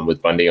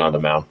with Bundy on the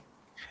mound.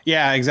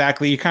 Yeah,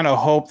 exactly. You kind of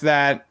hope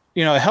that,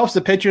 it helps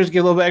the pitchers get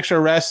a little bit extra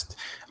rest.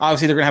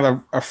 Obviously, they're going to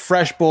have a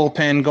fresh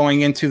bullpen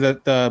going into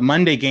the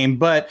Monday game,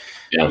 but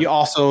you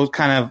also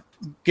kind of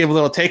give a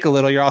little, take a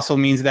little. You also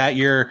means that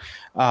your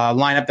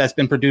lineup that's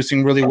been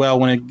producing really well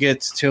when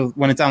it's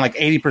on like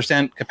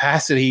 80%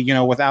 capacity,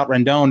 without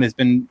Rendon, has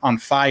been on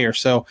fire.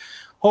 So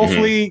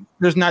hopefully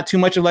there's not too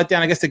much of a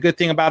letdown. I guess the good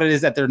thing about it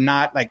is that they're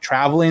not like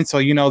traveling. So,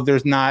 they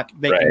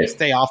can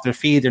stay off their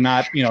feet. They're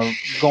not,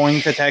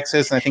 going to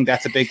Texas. And I think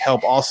that's a big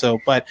help also.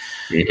 But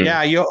for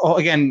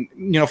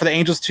the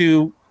Angels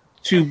to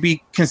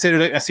be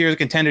considered a serious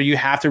contender, you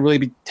have to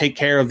really take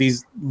care of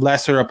these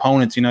lesser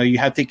opponents. You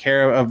have to take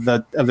care of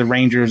the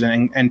Rangers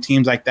and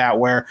teams like that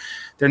where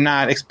they're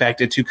not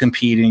expected to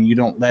compete, and you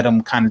don't let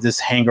them kind of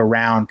just hang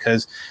around.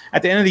 Because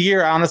at the end of the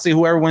year, honestly,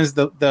 whoever wins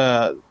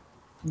the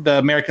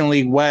American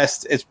League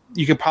West,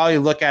 you could probably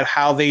look at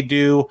how they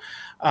do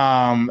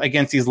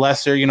against these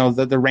lesser,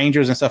 the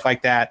Rangers and stuff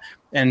like that.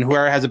 And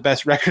whoever has the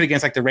best record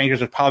against like the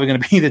Rangers is probably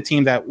going to be the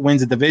team that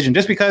wins the division,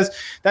 just because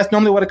that's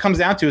normally what it comes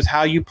down to, is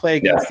how you play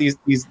against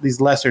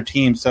these lesser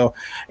teams. So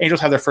Angels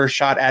have their first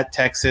shot at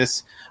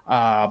Texas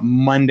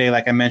Monday,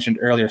 like I mentioned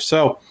earlier.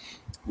 So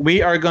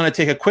we are going to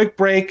take a quick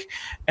break,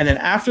 and then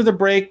after the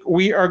break,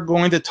 we are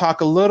going to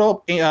talk a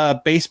little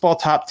baseball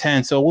top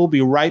 10. So we'll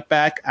be right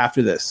back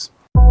after this.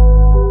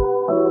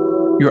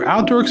 Your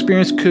outdoor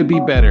experience could be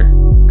better,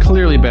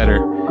 clearly better.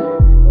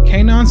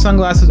 Kaenon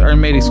sunglasses are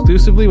made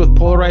exclusively with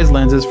polarized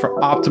lenses for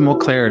optimal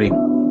clarity.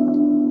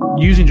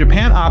 Using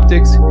Japan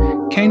Optics,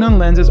 Kaenon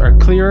lenses are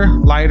clearer,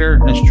 lighter,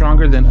 and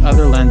stronger than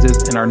other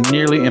lenses and are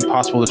nearly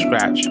impossible to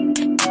scratch.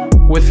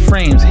 With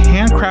frames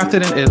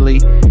handcrafted in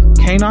Italy,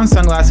 Kaenon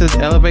sunglasses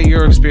elevate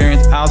your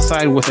experience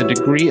outside with a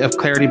degree of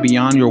clarity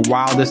beyond your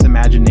wildest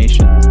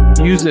imagination.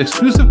 Use the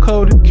exclusive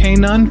code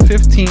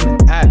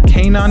KANON15 at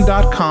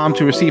Kaenon.com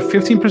to receive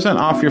 15%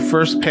 off your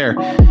first pair.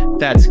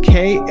 That's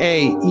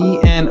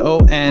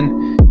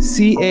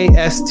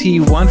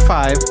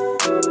KAENONCAST15.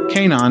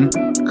 Kaenon,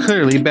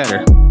 clearly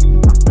better.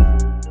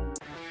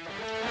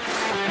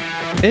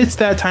 It's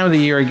that time of the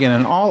year again,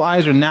 and all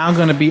eyes are now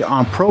going to be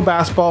on pro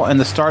basketball and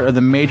the start of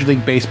the Major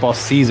League Baseball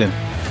season.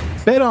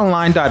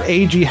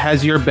 BetOnline.ag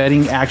has your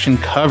betting action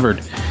covered.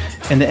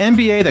 In the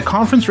NBA, the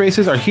conference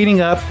races are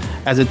heating up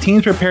as the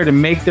teams prepare to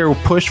make their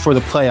push for the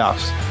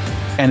playoffs.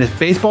 And if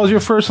baseball is your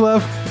first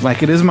love,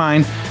 like it is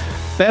mine,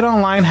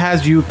 BetOnline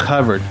has you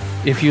covered.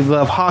 If you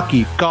love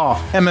hockey,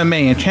 golf,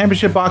 MMA, and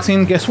championship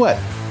boxing, guess what?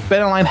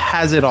 BetOnline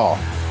has it all.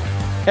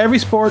 Every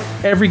sport,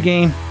 every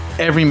game,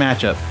 every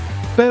matchup.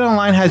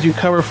 BetOnline has you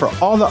covered for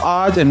all the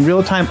odds and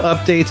real-time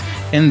updates,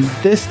 and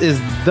this is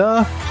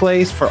the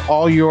place for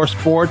all your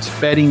sports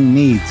betting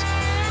needs.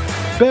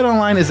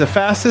 BetOnline is the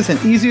fastest and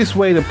easiest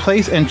way to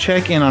place and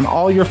check in on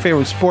all your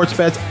favorite sports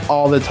bets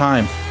all the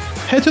time.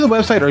 Head to the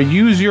website or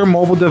use your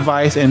mobile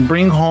device and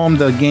bring home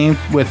the game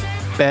with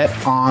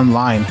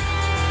BetOnline.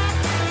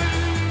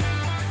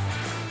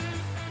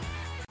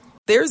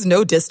 There's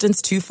no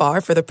distance too far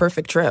for the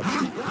perfect trip.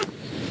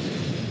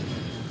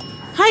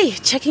 Hi,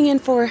 checking in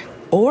for...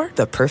 Or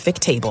the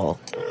perfect table.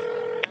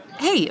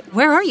 Hey,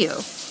 where are you?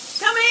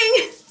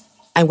 Coming!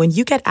 And when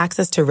you get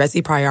access to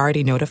Resi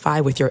Priority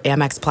Notify with your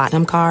Amex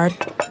Platinum card...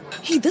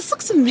 Hey, this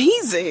looks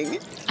amazing.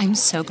 I'm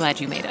so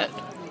glad you made it.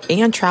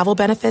 And travel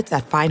benefits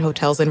at fine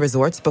hotels and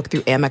resorts booked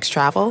through Amex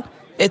Travel,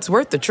 it's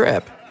worth the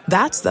trip.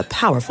 That's the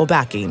powerful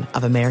backing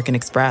of American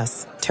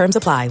Express. Terms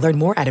apply. Learn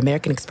more at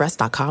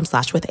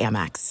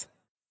americanexpress.com/withAmex.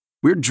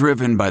 We're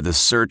driven by the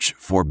search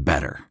for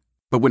better.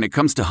 But when it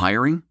comes to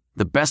hiring,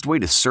 the best way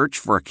to search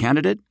for a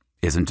candidate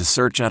isn't to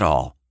search at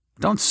all.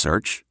 Don't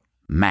search.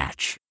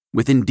 Match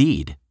with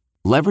Indeed.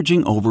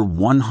 Leveraging over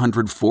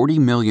 140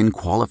 million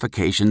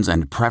qualifications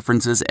and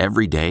preferences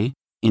every day,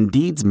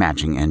 Indeed's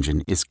matching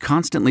engine is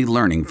constantly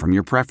learning from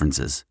your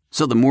preferences.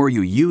 So the more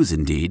you use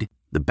Indeed,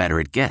 the better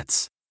it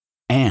gets.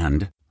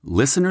 And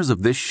listeners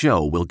of this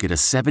show will get a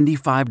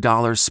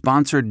 $75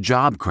 sponsored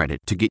job credit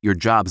to get your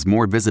jobs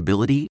more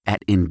visibility at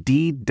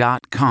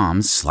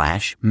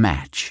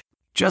Indeed.com/match.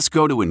 Just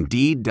go to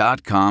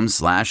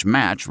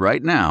Indeed.com/match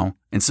right now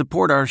and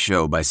support our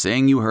show by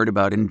saying you heard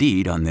about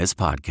Indeed on this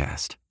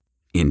podcast.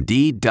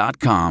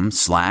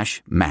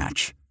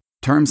 Indeed.com/match.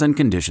 Terms and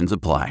conditions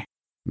apply.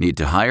 Need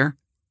to hire?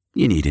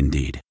 You need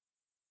Indeed.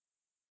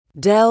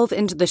 Delve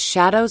into the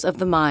shadows of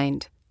the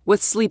mind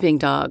with Sleeping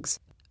Dogs,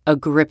 a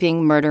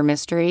gripping murder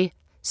mystery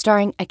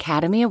starring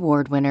Academy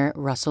Award winner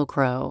Russell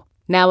Crowe.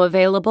 Now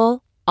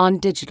available on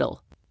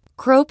digital.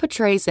 Crowe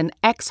portrays an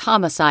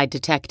ex-homicide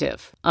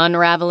detective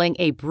unraveling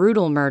a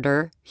brutal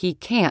murder he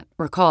can't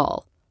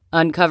recall.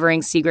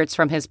 Uncovering secrets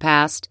from his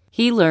past,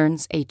 he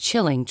learns a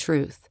chilling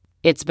truth.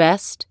 It's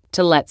best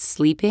to let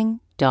sleeping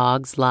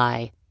dogs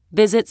lie.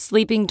 Visit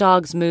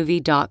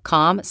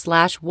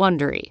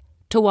sleepingdogsmovie.com/Wondery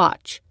to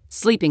watch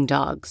Sleeping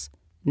Dogs,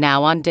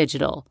 now on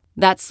digital.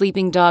 That's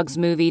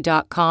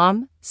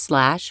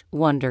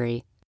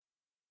sleepingdogsmovie.com/Wondery.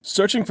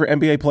 Searching for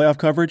NBA playoff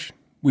coverage?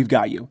 We've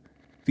got you.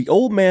 The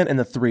Old Man and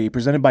the Three,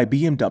 presented by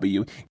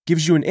BMW,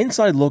 gives you an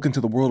inside look into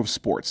the world of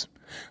sports.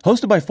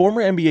 Hosted by former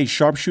NBA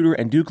sharpshooter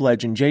and Duke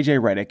legend J.J.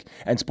 Redick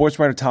and sports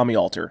writer Tommy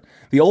Alter,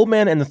 The Old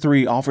Man and the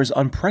Three offers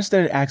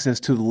unprecedented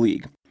access to the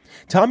league.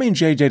 Tommy and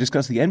JJ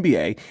discuss the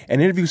NBA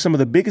and interview some of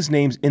the biggest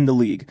names in the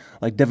league,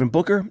 like Devin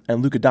Booker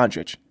and Luka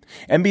Doncic.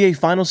 NBA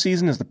final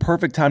season is the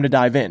perfect time to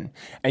dive in,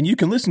 and you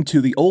can listen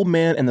to The Old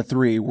Man and the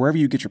Three wherever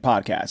you get your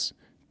podcasts.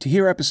 To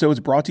hear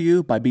episodes brought to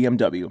you by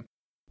BMW.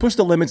 Push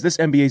the limits this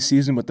NBA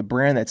season with the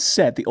brand that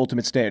set the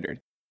ultimate standard.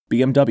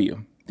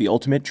 BMW, the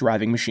ultimate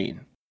driving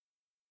machine.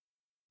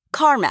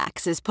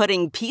 CarMax is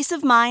putting peace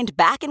of mind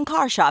back in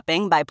car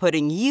shopping by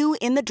putting you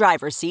in the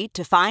driver's seat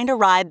to find a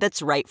ride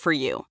that's right for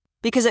you.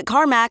 Because at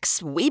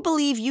CarMax, we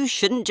believe you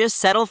shouldn't just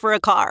settle for a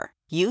car.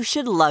 You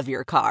should love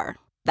your car.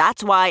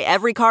 That's why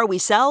every car we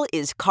sell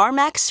is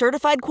CarMax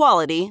certified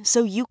quality,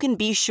 so you can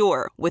be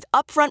sure with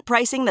upfront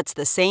pricing that's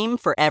the same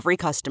for every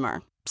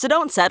customer. So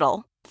don't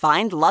settle.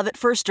 Find love at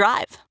first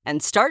drive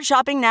and start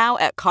shopping now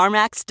at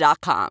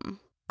CarMax.com.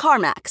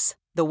 CarMax,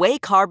 the way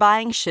car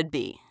buying should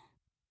be.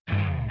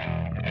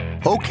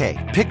 Okay,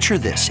 picture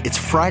this. It's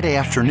Friday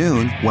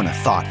afternoon when a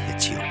thought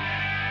hits you.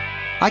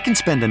 I can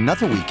spend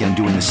another weekend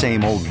doing the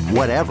same old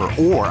whatever,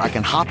 or I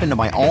can hop into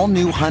my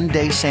all-new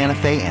Hyundai Santa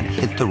Fe and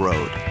hit the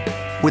road.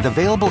 With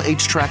available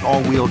H-Track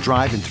all-wheel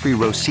drive and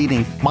 3-row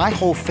seating, my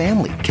whole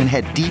family can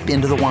head deep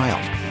into the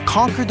wild.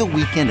 Conquer the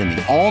weekend in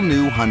the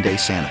all-new Hyundai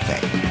Santa Fe.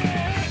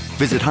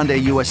 Visit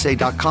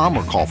HyundaiUSA.com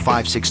or call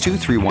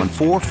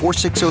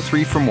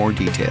 562-314-4603 for more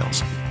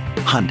details.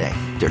 Hyundai,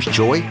 there's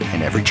joy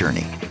in every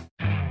journey.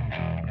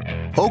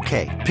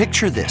 Okay,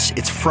 picture this.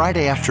 It's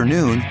Friday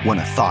afternoon when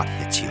a thought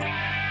hits you.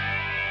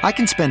 I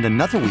can spend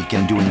another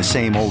weekend doing the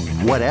same old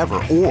whatever,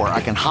 or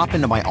I can hop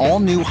into my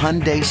all-new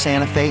Hyundai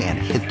Santa Fe and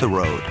hit the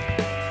road.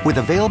 With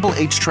available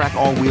H-Track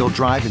all-wheel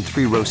drive and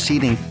 3-row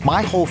seating,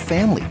 my whole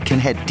family can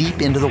head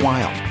deep into the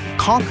wild.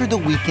 Conquer the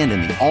weekend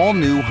in the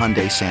all-new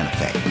Hyundai Santa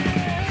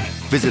Fe.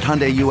 Visit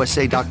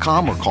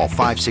HyundaiUSA.com or call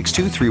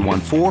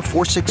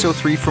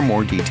 562-314-4603 for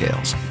more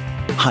details.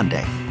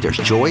 Hyundai, there's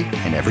joy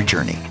in every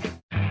journey.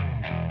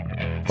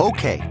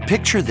 Okay,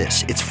 picture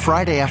this. It's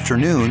Friday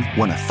afternoon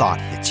when a thought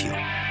hits you.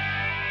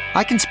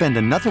 I can spend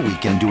another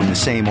weekend doing the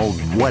same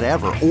old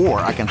whatever,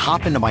 or I can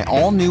hop into my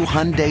all-new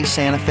Hyundai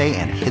Santa Fe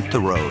and hit the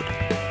road.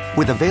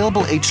 With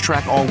available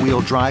H-Track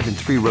all-wheel drive and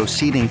 3-row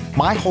seating,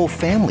 my whole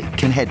family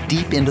can head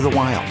deep into the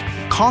wild.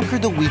 Conquer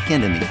the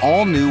weekend in the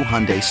all-new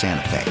Hyundai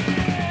Santa Fe.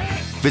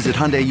 Visit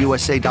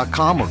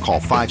HyundaiUSA.com or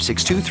call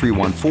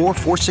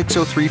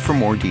 562-314-4603 for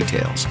more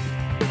details.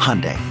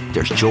 Hyundai,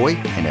 there's joy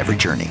in every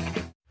journey.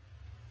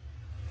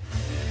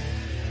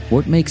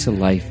 What makes a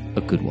life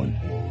a good one?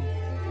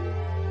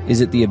 Is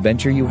it the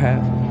adventure you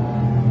have?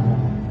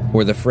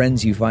 Or the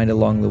friends you find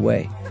along the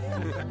way?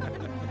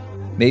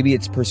 Maybe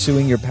it's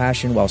pursuing your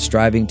passion while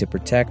striving to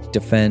protect,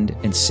 defend,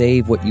 and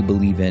save what you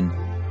believe in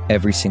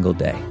every single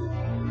day.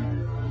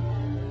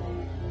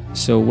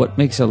 So what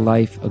makes a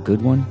life a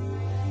good one?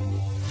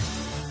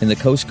 In the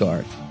Coast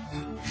Guard,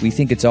 we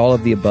think it's all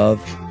of the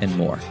above and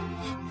more.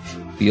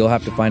 But you'll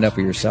have to find out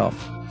for yourself.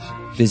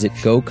 Visit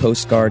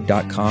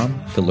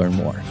gocoastguard.com to learn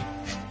more.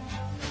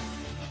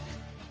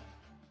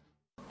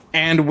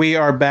 And we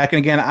are back. And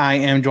again, I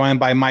am joined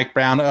by Mike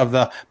Brown of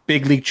the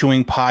Big League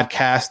Chewing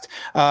podcast.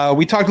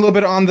 We talked a little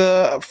bit on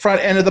the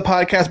front end of the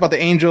podcast about the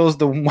Angels,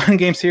 the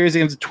one-game series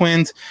against the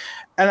Twins.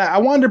 And I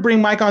wanted to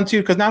bring Mike on, too,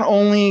 because not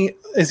only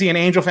is he an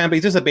Angel fan, but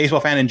he's just a baseball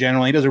fan in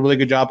general. He does a really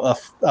good job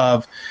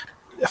of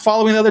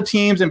following the other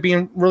teams and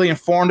being really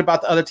informed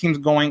about the other teams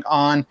going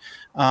on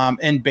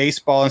in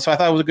baseball. And so I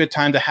thought it was a good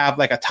time to have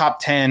like a top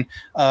 10.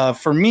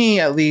 For me,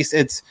 at least,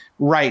 it's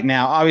right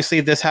now. Obviously,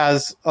 this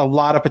has a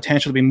lot of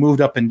potential to be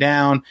moved up and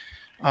down.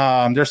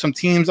 There's some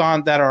teams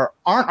on that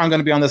aren't going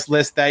to be on this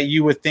list that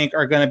you would think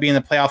are going to be in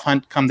the playoff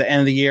hunt come the end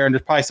of the year. And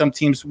there's probably some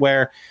teams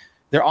where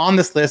they're on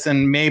this list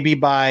and maybe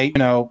by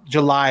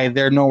July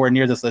they're nowhere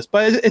near this list.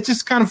 But it's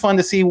just kind of fun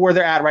to see where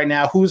they're at right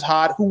now. Who's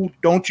hot? Who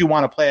don't you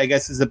want to play? I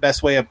guess is the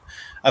best way of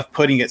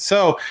putting it.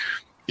 So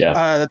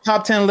the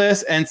top 10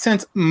 list. And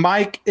since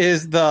Mike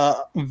is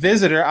the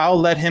visitor, I'll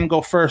let him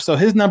go first. So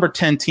his number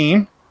 10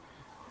 team,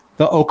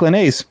 the Oakland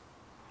A's.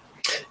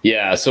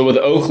 Yeah. So with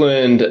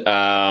Oakland,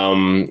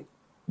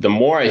 the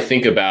more I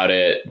think about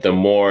it, the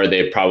more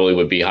they probably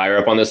would be higher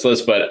up on this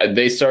list. But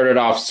they started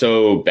off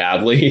so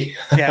badly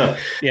that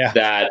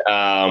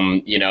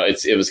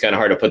it was kind of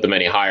hard to put them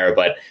any higher.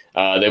 But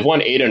they've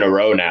won 8 in a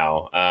row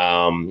now,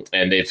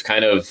 and they've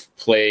kind of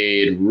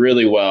played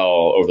really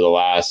well over the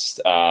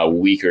last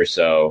week or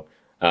so.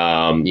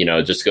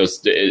 Just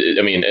goes.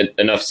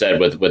 Enough said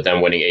with them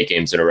winning 8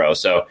 games in a row.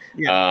 So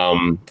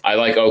I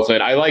like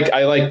Oakland. I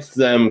like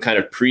them kind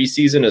of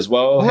preseason as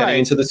well, heading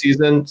into the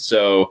season.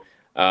 So.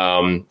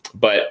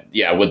 But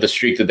yeah, with the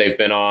streak that they've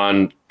been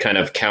on, kind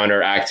of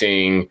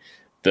counteracting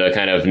the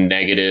kind of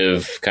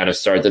negative kind of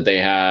start that they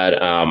had,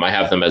 I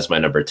have them as my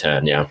number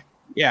 10. Yeah.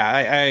 Yeah,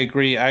 I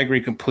agree. I agree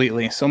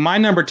completely. So my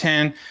number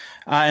 10,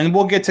 and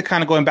we'll get to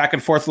kind of going back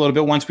and forth a little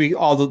bit once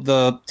all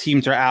the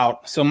teams are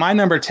out. So my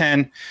number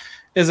 10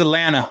 is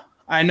Atlanta.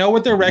 I know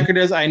what their record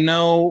is. I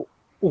know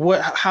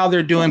how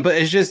they're doing, but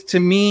it's just,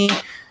 to me,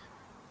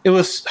 it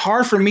was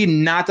hard for me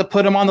not to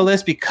put them on the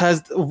list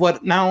because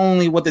not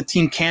only what the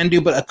team can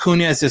do, but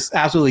Acuna is just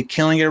absolutely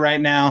killing it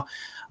right now.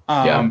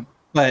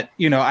 But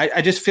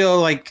I just feel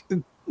like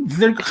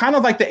they're kind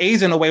of like the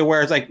A's in a way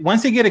where it's like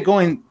once they get it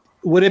going,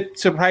 would it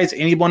surprise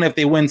anyone if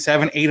they win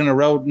 7, 8 in a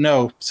row?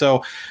 No.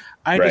 So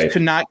I just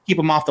could not keep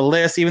them off the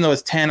list, even though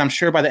it's 10. I'm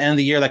sure by the end of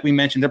the year, like we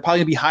mentioned, they're probably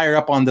going to be higher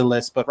up on the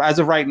list. But as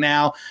of right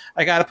now,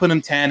 I got to put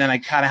them 10, and I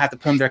kind of have to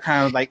put them there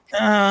kind of like,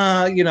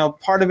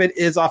 part of it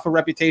is off of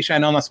reputation. I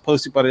know I'm not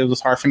supposed to, but it was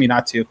hard for me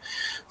not to.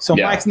 So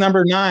Mike's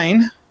number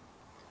 9,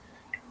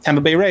 Tampa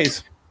Bay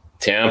Rays.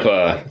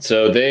 Tampa.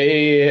 So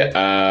they,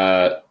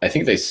 I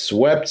think they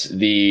swept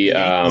the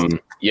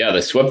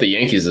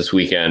Yankees this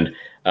weekend.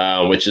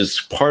 Which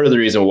is part of the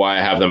reason why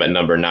I have them at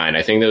number 9.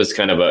 I think that was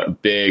kind of a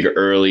big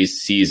early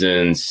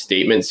season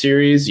statement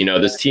series.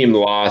 This team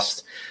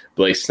lost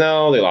Blake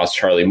Snell, they lost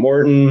Charlie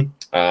Morton,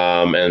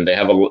 and they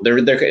have I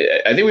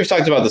think we've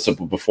talked about this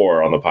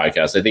before on the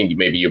podcast. I think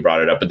maybe you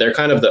brought it up, but they're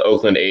kind of the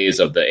Oakland A's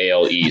of the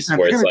AL East,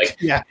 where it's like,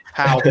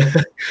 how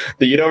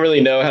you don't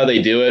really know how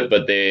they do it,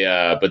 but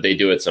they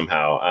do it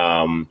somehow.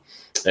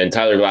 And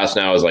Tyler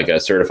Glasnow is like a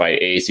certified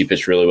ace. He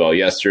pitched really well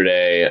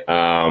yesterday.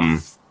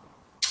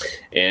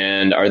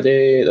 And are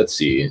they, let's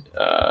see.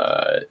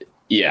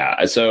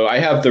 So I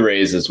have the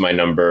Rays as my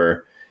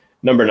number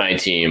 9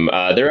 team.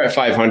 They're at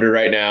 500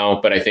 right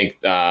now, but I think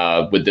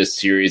with this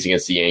series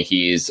against the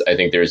Yankees, I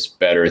think there's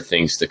better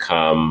things to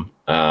come.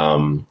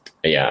 And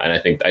I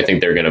think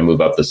they're going to move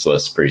up this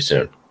list pretty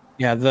soon.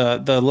 Yeah,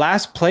 the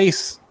last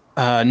place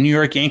New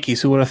York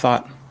Yankees, who would have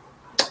thought?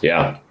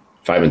 Yeah,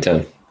 5 and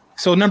 10.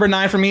 So number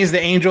 9 for me is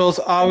the Angels.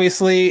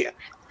 Obviously,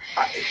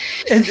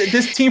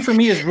 this team for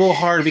me is real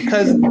hard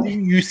because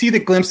you see the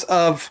glimpse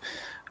of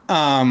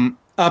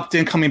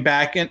Upton coming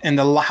back and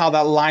how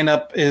that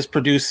lineup is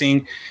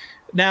producing.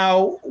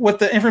 Now, with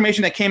the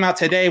information that came out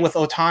today with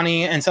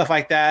Ohtani and stuff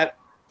like that,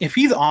 if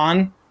he's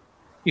on,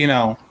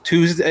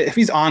 Tuesday, if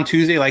he's on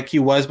Tuesday like he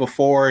was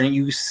before, and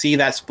you see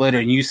that splitter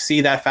and you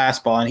see that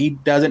fastball, and he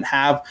doesn't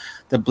have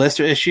the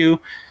blister issue,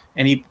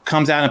 and he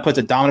comes out and puts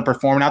a dominant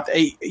performance out,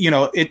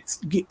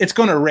 it's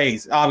going to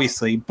raise,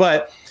 obviously.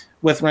 But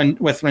with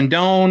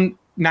Rendon,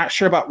 not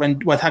sure about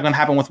what's going to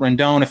happen with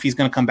Rendon, if he's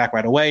going to come back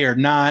right away or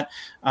not.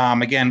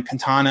 Again,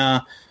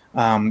 Quintana,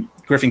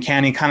 Griffin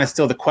Canning, kind of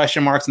still the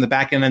question marks in the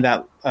back end of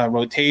that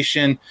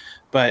rotation.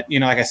 But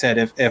like I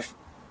said, if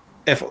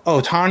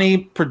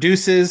Ohtani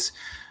produces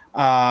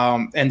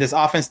and this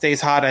offense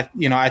stays hot,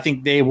 I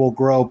think they will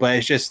grow. But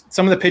it's just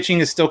some of the pitching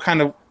is still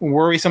kind of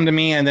worrisome to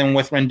me. And then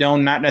with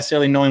Rendon not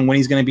necessarily knowing when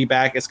he's going to be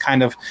back, it's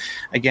kind of,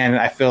 again,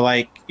 I feel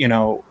like,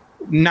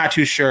 not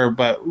too sure.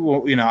 But,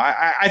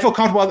 I feel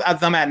comfortable at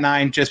them at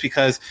 9 just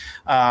because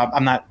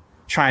I'm not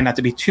trying not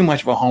to be too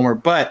much of a homer.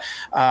 But,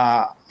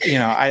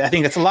 I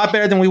think it's a lot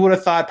better than we would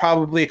have thought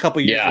probably a couple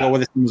years ago where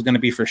this team was going to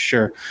be for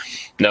sure.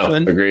 No,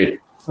 agreed.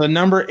 The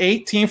number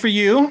 8 team for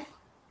you,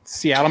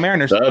 Seattle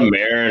Mariners. The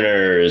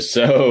Mariners.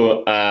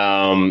 So,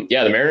 the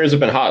Mariners have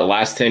been hot. The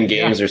last 10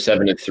 games are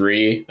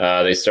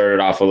 7-3. They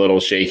started off a little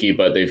shaky,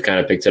 but they've kind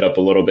of picked it up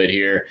a little bit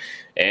here.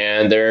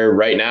 And they're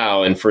right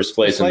now in first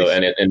place in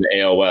the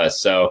AL West.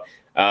 So,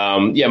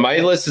 my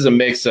list is a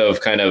mix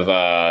of kind of,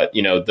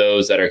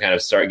 those that are kind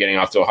of start getting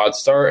off to a hot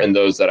start and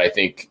those that I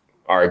think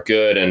are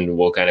good and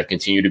will kind of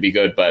continue to be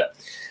good. But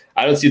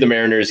I don't see the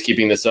Mariners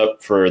keeping this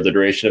up for the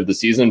duration of the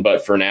season,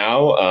 but for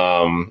now,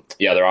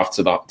 they're off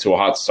to a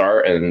hot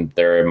start, and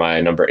they're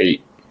my number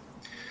 8.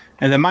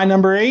 And then my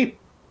number 8,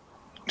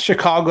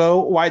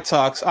 Chicago White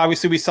Sox.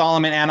 Obviously, we saw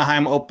them in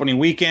Anaheim opening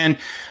weekend.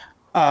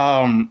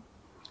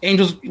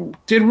 Angels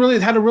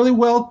had a really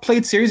well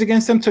played series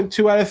against them. Took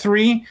 2 out of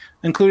 3,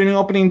 including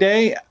opening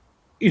day.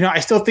 I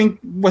still think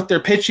with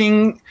their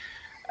pitching,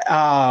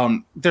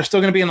 they're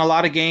still going to be in a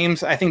lot of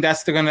games. I think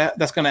that's going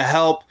to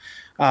help.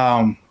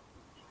 I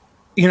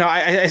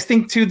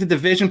think too the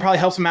division probably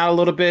helps them out a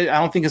little bit. I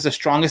don't think it's the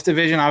strongest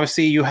division.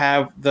 Obviously, you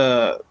have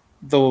the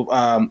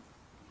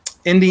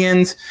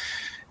Indians.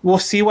 We'll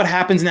see what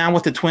happens now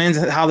with the Twins,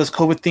 how this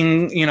COVID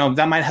thing,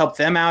 that might help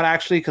them out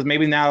actually, because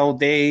maybe now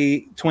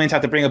Twins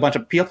have to bring a bunch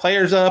of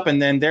players up,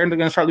 and then they're going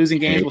to start losing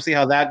games. We'll see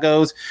how that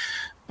goes.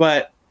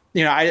 But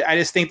I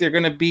just think they're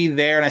going to be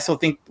there, and I still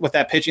think with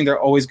that pitching, they're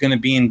always going to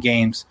be in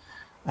games.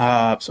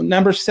 So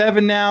number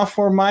 7 now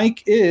for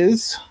Mike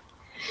is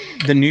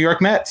the New York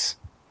Mets.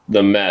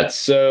 The Mets.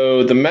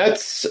 So the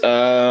Mets,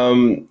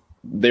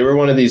 they were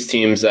one of these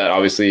teams that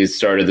obviously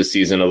started the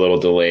season a little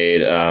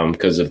delayed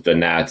because of the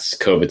Nats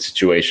COVID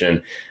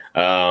situation.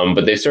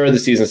 But they started the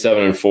season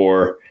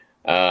 7-4.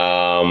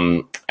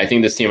 I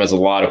think this team has a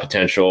lot of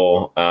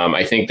potential.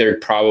 I think they're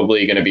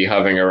probably going to be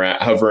hovering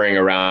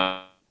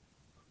around.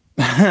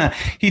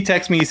 He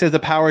texts me. He says the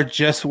power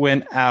just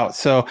went out.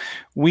 So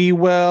we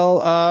will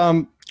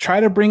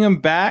try to bring him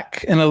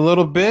back in a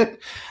little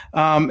bit.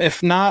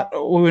 If not,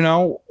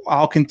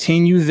 I'll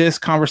continue this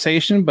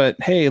conversation, but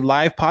hey,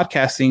 live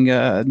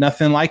podcasting,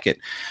 nothing like it.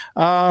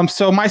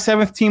 So my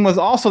 7th team was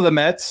also the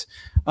Mets,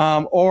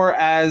 or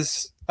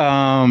as,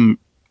 DeGrom,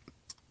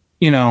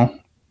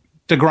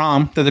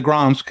 the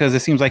DeGroms, because it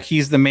seems like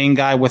he's the main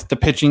guy with the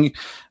pitching,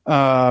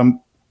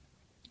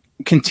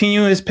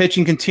 continuing his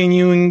pitching,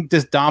 continuing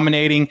just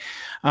dominating.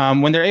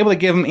 When they're able to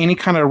give him any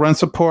kind of run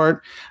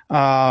support,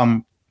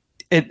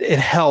 it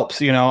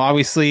helps,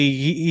 obviously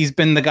he's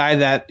been the guy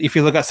that if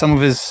you look at some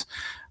of his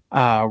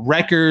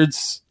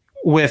records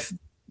with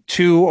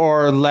 2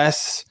 or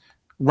less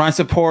run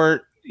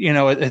support,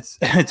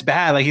 it's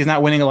bad. Like he's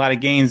not winning a lot of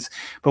games,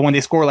 but when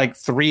they score like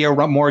 3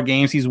 or more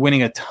games, he's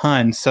winning a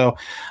ton. So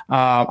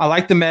I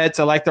like the Mets.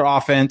 I like their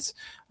offense.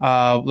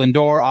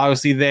 Lindor,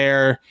 obviously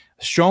there.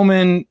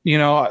 Stroman,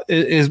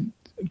 is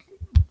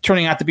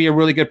turning out to be a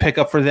really good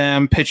pickup for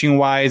them pitching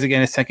wise. Again,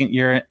 his 2nd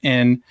year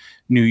in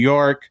New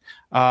York.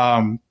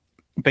 But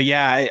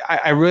yeah,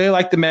 I really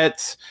like the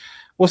Mets.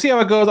 We'll see how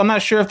it goes. I'm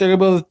not sure if they're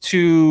able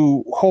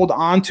to hold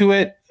on to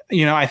it.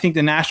 I think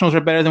the Nationals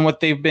are better than what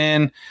they've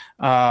been.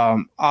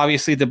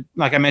 Obviously,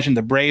 like I mentioned,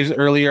 the Braves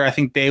earlier, I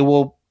think they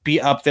will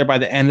be up there by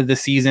the end of the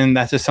season.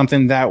 That's just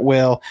something that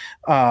will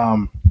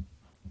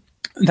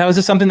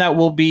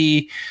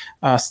be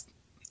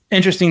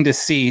interesting to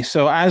see.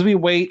 So as we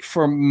wait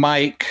for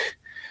Mike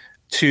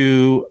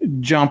to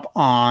jump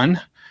on,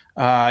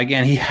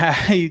 again,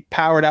 he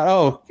powered out.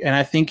 Oh, and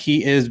I think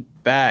he is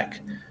back.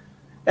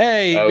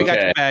 Hey, okay. We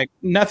got you back.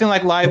 Nothing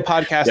like live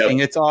podcasting.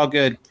 Yep. It's all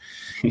good.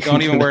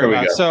 Don't even worry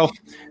about it. So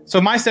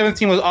my 7th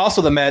team was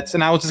also the Mets,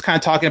 and I was just kind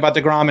of talking about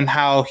DeGrom and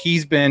how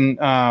he's been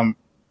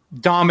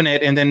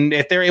dominant. And then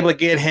if they're able to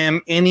get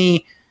him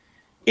any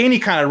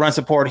kind of run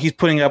support, he's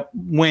putting up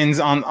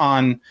wins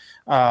on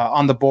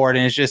the board.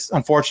 And it's just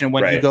unfortunate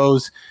when he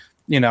goes,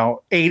 8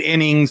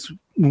 innings,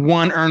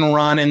 1 earned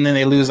run, and then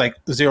they lose like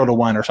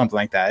 0-1 or something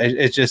like that.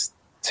 It's just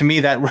to me,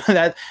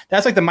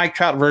 that's like the Mike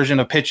Trout version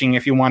of pitching,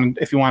 if you want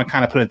to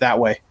kind of put it that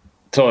way.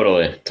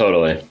 Totally.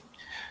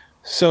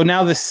 So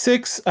now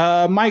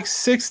Mike's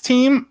sixth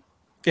team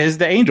is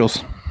the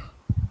Angels.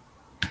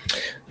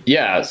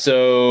 Yeah,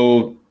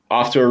 so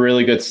off to a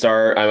really good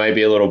start. I might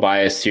be a little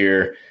biased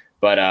here,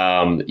 but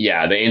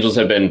the Angels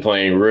have been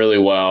playing really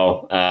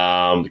well.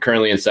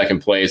 Currently in second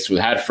place. We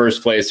had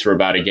first place for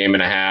about a game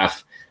and a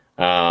half.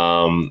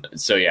 I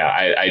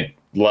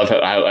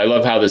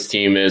love how this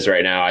team is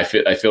right now. I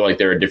feel like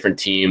they're a different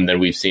team than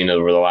we've seen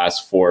over the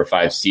last 4 or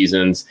 5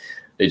 seasons.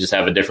 They just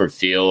have a different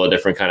feel, a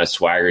different kind of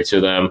swagger to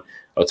them.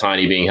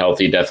 Ohtani being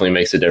healthy definitely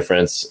makes a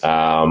difference.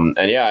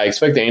 I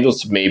expect the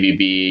Angels to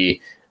maybe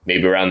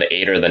around the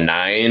 8 or the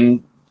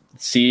 9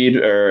 seed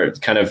or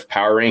kind of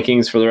power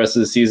rankings for the rest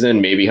of the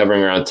season, maybe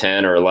hovering around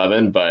 10 or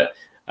 11. But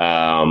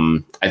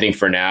I think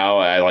for now,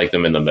 I like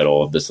them in the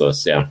middle of this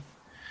list. Yeah.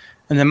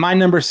 And then my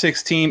number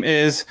 6 team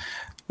is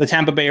the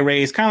Tampa Bay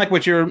Rays, kind of like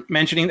what you're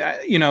mentioning.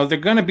 They're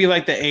going to be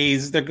like the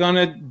A's. They're going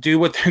to do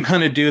what they're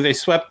going to do. They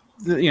swept,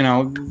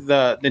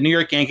 the New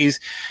York Yankees.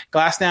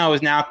 Glasnow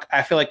is now,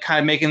 I feel like, kind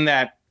of making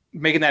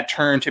that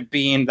turn to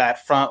being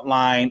that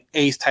frontline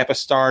ace type of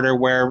starter,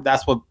 where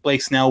that's what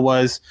Blake Snell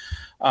was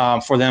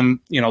for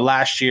them,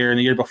 last year and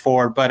the year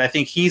before. But I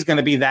think he's going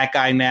to be that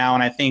guy now,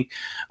 and I think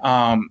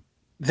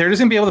they're just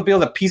going to be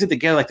able to piece it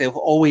together like they've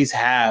always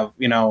have.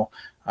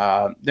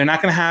 They're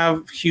not going to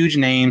have huge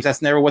names.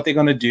 That's never what they're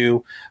going to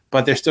do.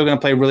 But they're still going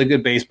to play really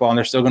good baseball, and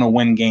they're still going to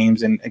win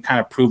games, and it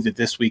kind of proved it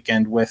this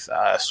weekend with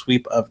a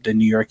sweep of the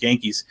New York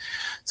Yankees.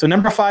 So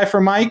number 5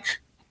 for Mike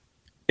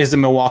is the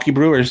Milwaukee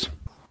Brewers.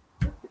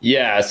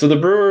 Yeah, so the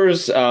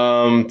Brewers,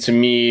 to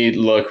me,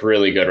 look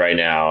really good right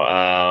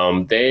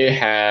now. They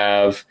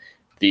have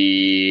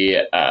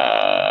they're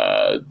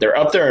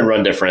up there in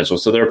run differential.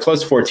 So they're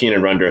plus 14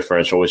 in run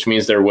differential, which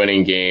means they're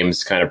winning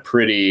games kind of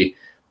pretty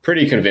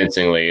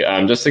convincingly.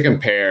 Just to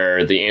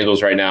compare, the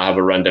Angels right now have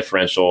a run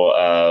differential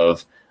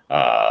of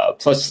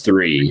plus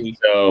 3.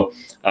 So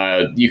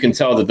you can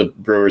tell that the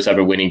Brewers have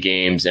been winning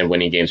games and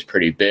winning games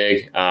pretty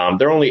big.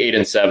 They're only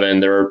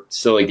 8-7. They're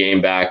still a game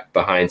back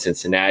behind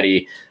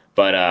Cincinnati.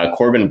 But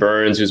Corbin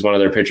Burns, who's one of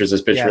their pitchers,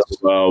 has pitched really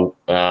well.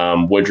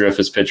 Woodruff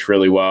has pitched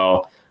really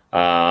well.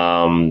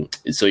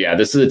 This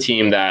is a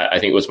team that I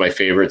think was my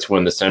favorite to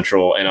win the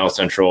NL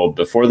Central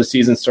before the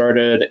season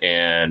started,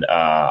 and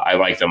I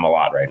like them a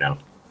lot right now.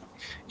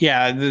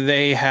 Yeah,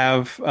 they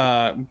have,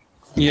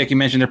 like you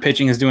mentioned, their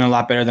pitching is doing a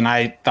lot better than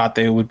I thought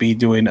they would be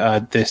doing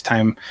this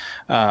time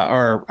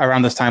or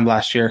around this time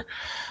last year.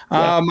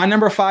 My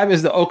number 5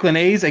 is the Oakland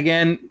A's.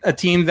 Again, a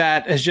team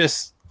that is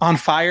just on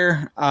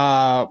fire.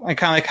 And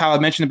kind of like how I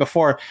mentioned it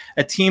before,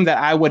 a team that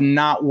I would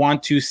not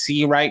want to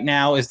see right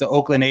now is the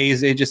Oakland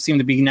A's. They just seem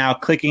to be now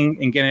clicking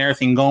and getting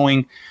everything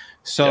going.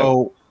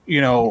 So,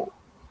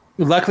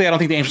 luckily, I don't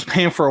think the Angels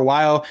play him for a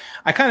while.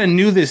 I kind of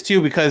knew this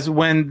too, because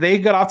when they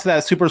got off to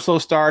that super slow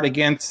start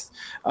against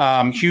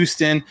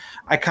Houston,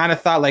 I kind of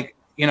thought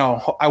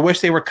I wish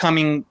they were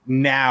coming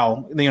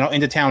now,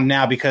 into town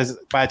now, because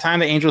by the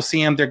time the Angels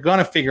see them, they're going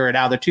to figure it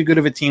out. They're too good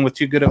of a team with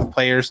too good of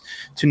players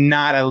to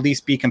not at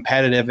least be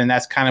competitive. And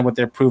that's kind of what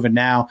they're proving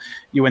now.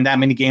 You win that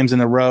many games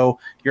in a row,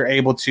 you're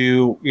able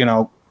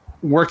to,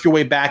 work your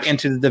way back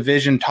into the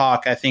division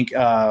talk. I think,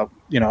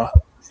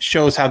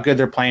 shows how good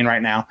they're playing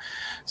right now.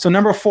 So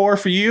number 4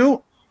 for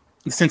you,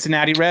 the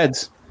Cincinnati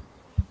Reds.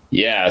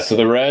 Yeah, so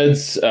the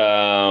Reds,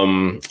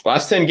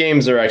 last 10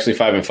 games are actually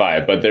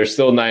 5-5, but they're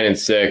still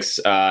 9-6,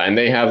 and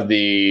they have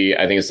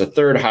I think it's the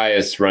 3rd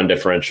highest run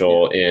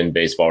differential in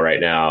baseball right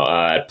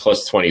now at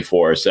plus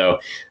 24. So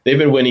they've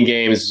been winning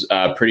games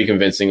pretty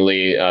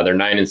convincingly. They're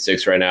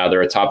 9-6 right now.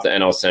 They're atop the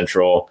NL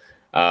Central.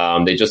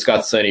 They just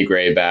got Sonny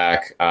Gray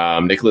back.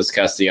 Nicholas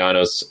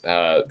Castellanos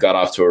got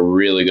off to a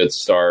really good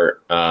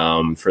start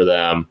for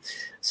them.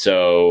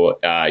 So,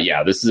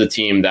 this is a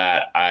team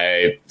that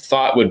I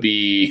thought would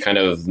be kind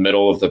of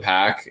middle of the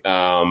pack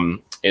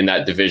in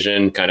that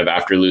division, kind of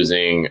after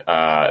losing,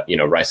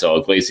 Raisel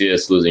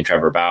Iglesias, losing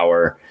Trevor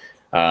Bauer.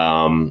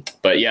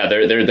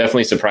 They're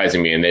definitely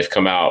surprising me, and they've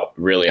come out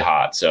really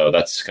hot. So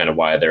that's kind of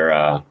why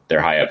they're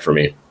high up for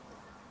me.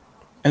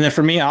 And then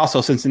for me,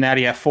 also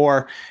Cincinnati at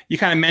 4. You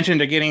kind of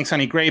mentioned they're getting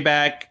Sonny Gray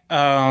back.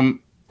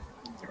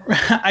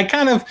 I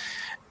kind of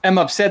am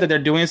upset that they're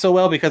doing so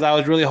well, because I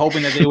was really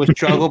hoping that they would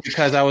struggle,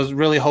 because I was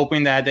really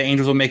hoping that the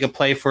Angels will make a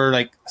play for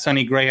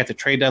Sonny Gray at the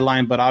trade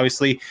deadline. But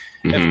obviously,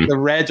 if the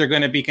Reds are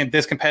going to be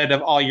this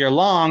competitive all year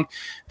long,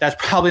 that's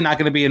probably not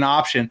going to be an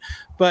option.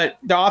 But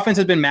the offense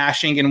has been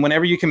mashing, and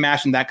whenever you can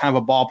mash in that kind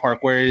of a ballpark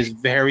where it is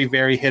very,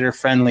 very hitter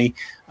friendly,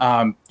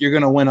 you're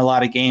going to win a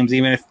lot of games,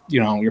 even if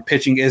your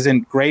pitching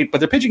isn't great. But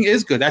their pitching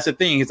is good. That's the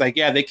thing. It's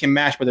they can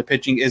mash, but their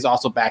pitching is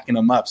also backing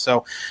them up.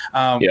 So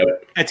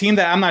a team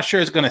that I'm not sure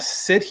is going to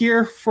sit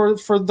here for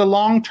the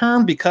long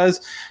term,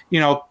 because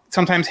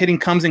sometimes hitting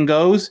comes and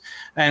goes,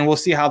 and we'll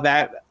see how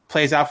that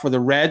plays out for the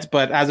Reds.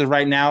 But as of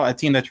right now, a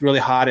team that's really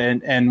hot,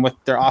 and with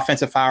their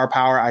offensive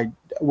firepower, I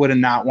would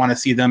not want to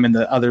see them in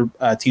the other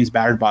team's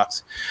batter's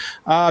box.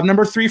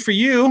 Number 3 for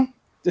you,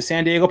 the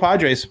San Diego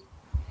Padres.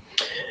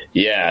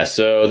 Yeah,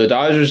 so the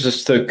Dodgers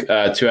just took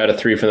 2 out of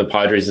 3 from the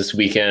Padres this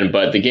weekend,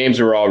 but the games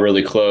were all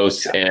really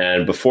close.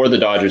 And before the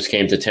Dodgers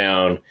came to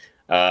town,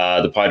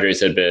 the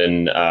Padres had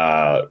been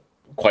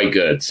quite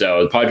good.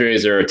 So the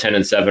Padres are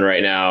 10-7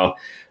 right now.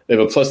 They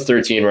have a plus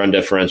 13 run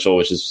differential,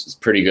 which is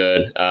pretty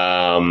good.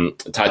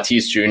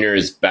 Tatis Jr.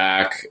 is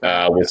back.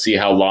 We'll see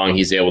how long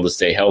he's able to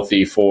stay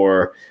healthy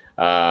for.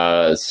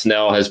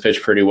 Snell has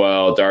pitched pretty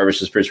well. Darvish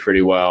has pitched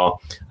pretty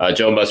well.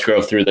 Joe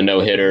Musgrove threw the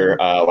no-hitter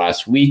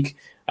last week.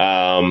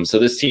 So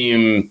this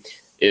team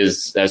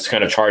has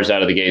kind of charged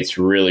out of the gates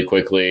really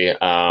quickly.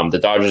 The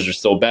Dodgers are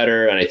still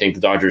better, and I think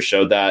the Dodgers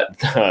showed that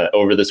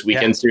over this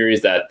weekend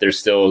series that they're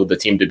still the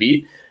team to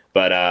beat.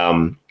 But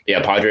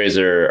Padres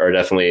are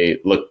definitely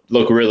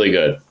look really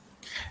good.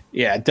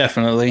 Yeah,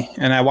 definitely.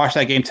 And I watched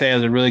that game today. It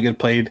was a really good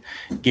played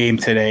game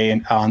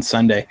today on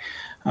Sunday.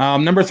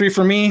 Number 3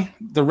 for me,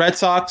 the Red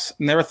Sox.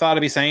 Never thought I'd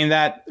be saying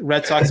that.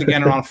 Red Sox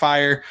again are on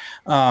fire.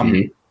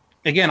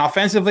 Again,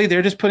 offensively,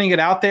 they're just putting it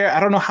out there. I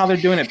don't know how they're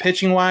doing it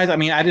pitching wise. I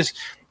mean,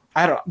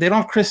 they don't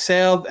have Chris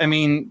Sale. I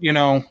mean, they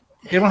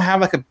don't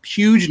have like a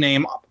huge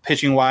name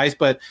pitching wise,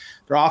 but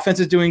their offense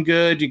is doing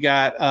good. You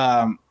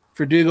got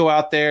Verdugo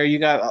out there. You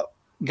got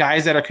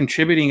guys that are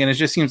contributing, and it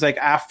just seems like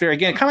after,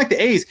 again, kind of like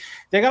the A's,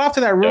 they got off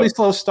to that really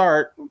slow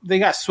start. They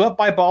got swept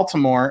by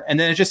Baltimore, and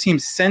then it just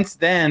seems since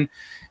then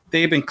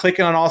they've been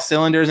clicking on all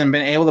cylinders and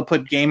been able to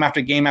put game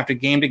after game after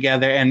game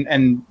together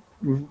and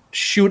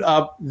shoot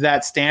up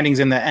that standings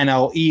in the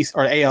NL East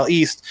or AL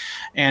East.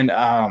 And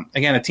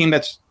again, a team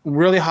that's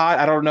really hot.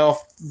 I don't know if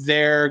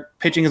their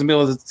pitching is going to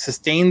be able to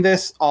sustain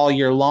this all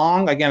year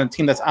long. Again, a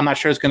team that's I'm not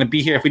sure is going to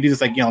be here if we do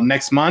this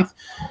next month.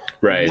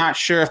 Right. I'm not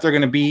sure if they're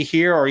going to be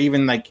here or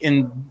even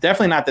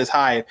definitely not this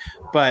high.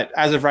 But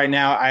as of right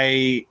now,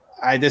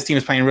 this team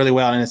is playing really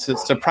well, and it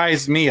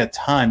surprised me a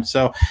ton.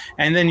 So,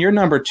 and then your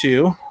number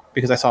 2,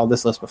 because I saw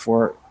this list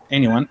before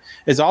anyone,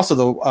 is also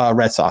the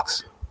Red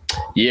Sox.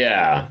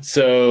 Yeah.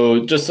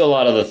 So just a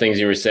lot of the things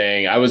you were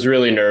saying, I was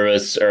really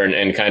nervous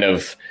and kind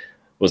of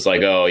was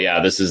like, oh yeah,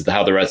 this is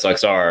how the Red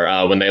Sox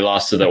are when they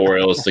lost to the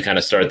Orioles to kind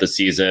of start the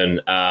season.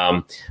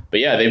 But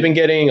yeah, they've been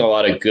getting a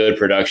lot of good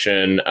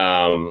production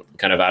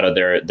kind of out of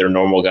their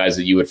normal guys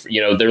that you would,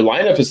 their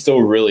lineup is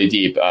still really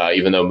deep,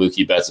 even though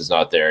Mookie Betts is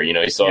not there.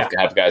 You still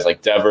have guys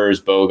like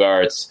Devers,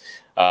 Bogarts,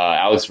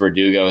 Alex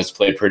Verdugo has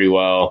played pretty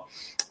well.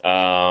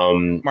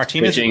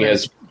 Martinez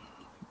is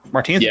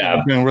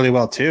doing really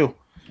well too.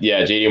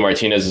 Yeah, JD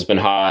Martinez has been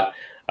hot.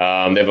 They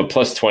have a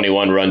plus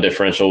 21 run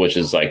differential, which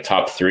is like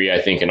top 3,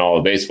 I think, in all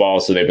of baseball.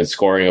 So they've been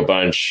scoring a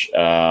bunch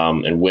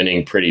and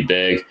winning pretty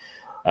big.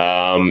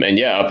 And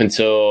yeah, up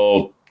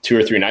until 2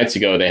 or 3 nights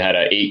ago, they had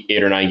a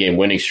 8 or 9 game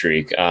winning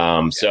streak.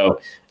 So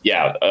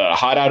yeah,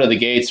 hot out of the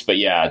gates, but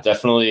yeah,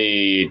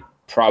 definitely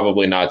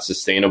probably not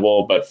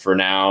sustainable. But for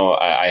now,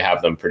 I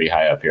have them pretty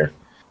high up here.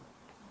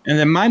 And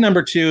then my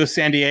number 2 is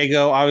San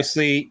Diego.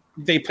 Obviously,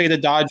 they play the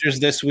Dodgers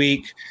this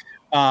week.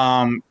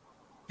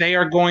 They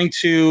are going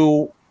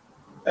to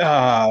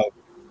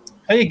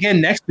play again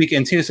next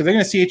weekend too, so they're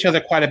going to see each other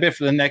quite a bit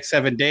for the next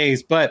 7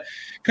 days. But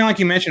kind of like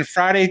you mentioned,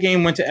 Friday's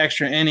game went to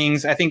extra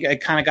innings. I think I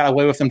kind of got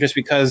away with them just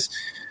because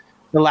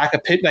the lack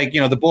of pitch, the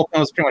bullpen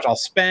was pretty much all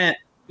spent.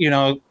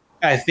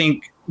 I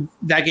think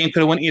that game could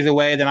have went either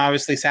way. Then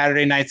obviously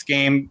Saturday night's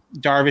game,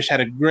 Darvish had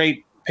a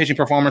great pitching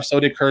performance. So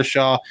did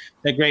Kershaw.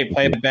 They great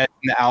play bet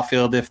in the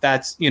outfield. If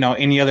that's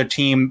any other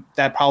team,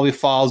 that probably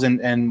falls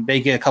and they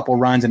get a couple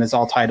runs and it's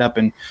all tied up.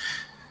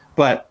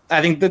 But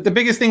I think the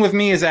biggest thing with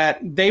me is that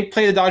they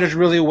play the Dodgers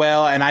really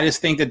well, and I just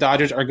think the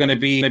Dodgers are going to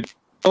be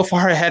so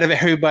far ahead of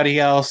everybody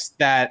else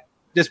that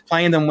just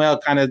playing them well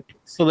kind of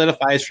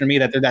solidifies for me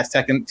that they're that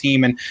second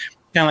team. And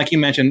kind of like you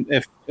mentioned,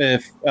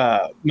 if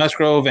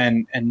Musgrove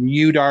and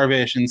Yu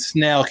Darvish and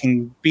Snell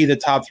can be the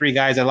top 3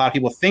 guys that a lot of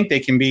people think they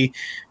can be,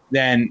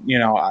 then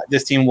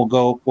this team will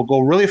go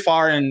really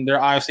far, and they're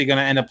obviously going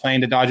to end up playing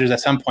the Dodgers at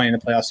some point in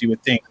the playoffs, you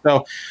would think.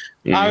 So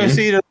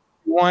obviously there's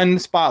one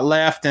spot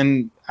left,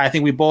 and I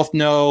think we both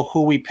know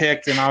who we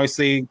picked, and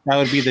obviously that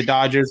would be the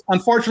Dodgers.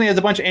 Unfortunately, as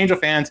a bunch of Angel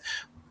fans,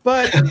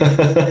 but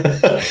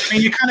I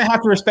mean, you kind of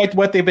have to respect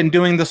what they've been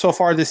doing so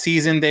far this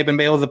season. They've been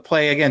able to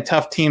play again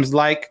tough teams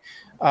like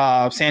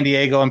San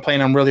Diego and playing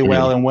them really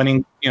well and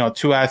winning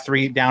 2 out of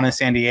 3 down in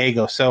San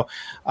Diego. So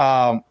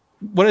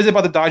what is it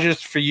about the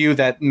Dodgers for you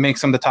that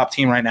makes them the top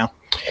team right now?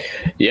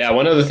 Yeah,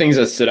 one of the things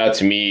that stood out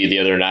to me the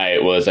other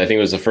night was, I think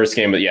it was the first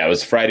game, but yeah, it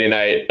was Friday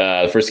night,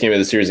 the first game of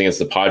the series against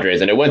the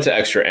Padres, and it went to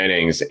extra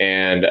innings.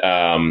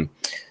 And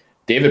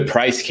David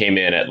Price came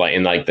in at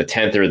in the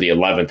 10th or the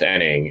 11th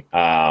inning,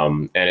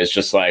 and it's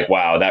just like,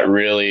 wow, that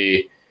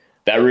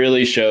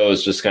really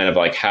shows just kind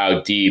of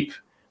how deep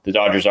the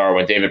Dodgers are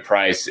when David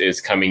Price is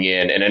coming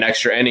in an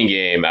extra inning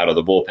game out of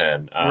the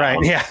bullpen. Right,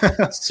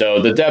 yeah.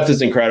 So the depth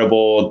is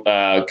incredible.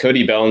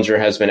 Cody Bellinger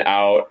has been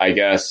out, I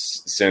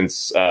guess,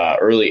 since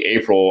early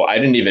April. I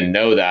didn't even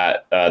know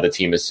that the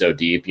team is so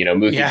deep.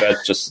 Mookie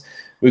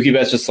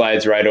Betts just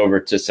slides right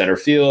over to center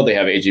field. They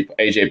have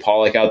AJ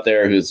Pollock out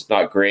there, who's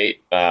not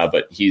great,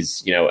 but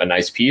he's a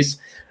nice piece.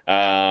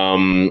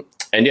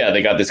 yeah,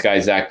 they got this guy,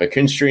 Zach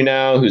McKinstry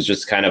now, who's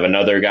just kind of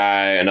another Dodger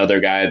guy. Another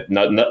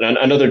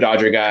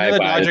Dodger guy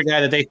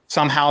that they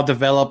somehow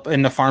develop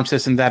in the farm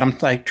system that I'm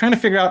like trying to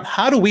figure out,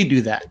 how do we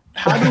do that?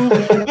 How do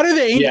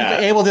the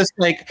Angels able to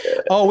like,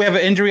 oh, we have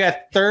an injury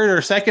at third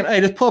or second. I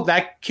just pull up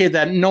that kid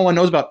that no one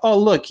knows about. Oh,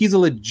 look, he's a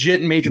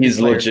legit major league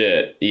player.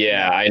 Legit.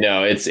 Yeah, I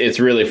know. It's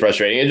really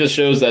frustrating. It just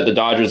shows that the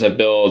Dodgers have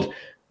built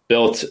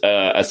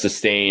a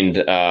sustained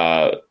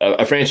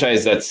a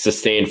franchise that's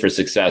sustained for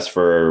success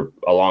for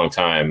a long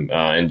time,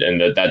 and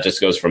that just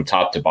goes from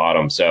top to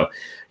bottom. So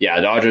yeah,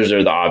 Dodgers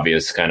are the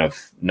obvious kind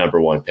of number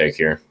one pick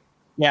here.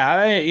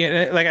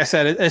 Yeah, like I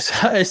said, it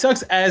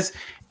sucks as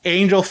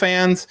Angel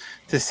fans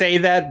to say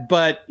that,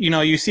 but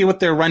you see what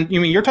their run.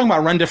 You're talking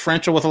about run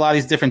differential with a lot of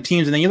these different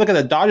teams, and then you look at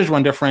the Dodgers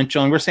run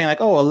differential, and we're saying like,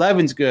 oh,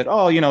 11's good.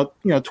 Oh,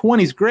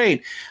 20's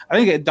great. I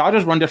think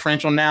Dodgers run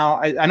differential now.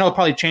 I know it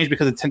probably changed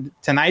because of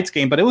tonight's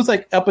game, but it was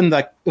like up in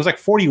it was like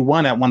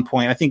 41 at one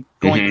point. I think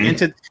going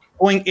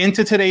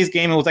into today's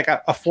game, it was like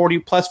a 40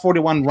 plus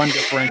 41 run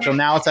differential.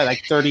 Now it's at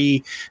like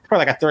 30,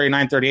 probably like a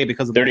 39, 38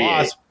 because of the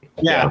loss.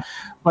 Yeah,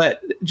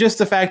 but just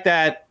the fact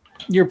that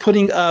you're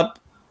putting up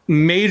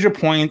major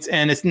points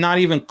and it's not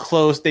even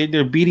close.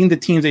 They're beating the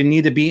teams they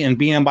need to beat and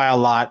beating them by a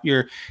lot.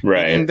 You're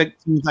beating the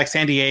teams like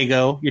San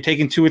Diego. You're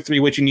taking 2 or 3,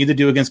 which you need to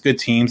do against good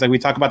teams. Like we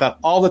talk about that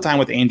all the time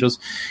with Angels.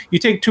 You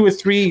take 2 or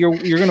 3, you're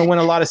going to win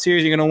a lot of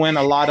series. You're going to win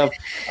a lot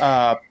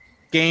of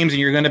games, and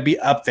you're going to be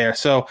up there.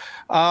 So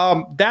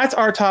that's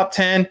our top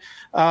 10.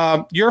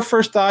 Your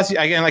first thoughts,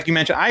 again, like you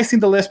mentioned, I seen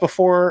the list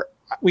before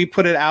we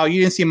put it out. You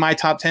didn't see my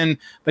top 10,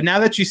 but now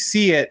that you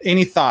see it,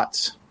 any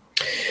thoughts?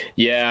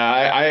 Yeah,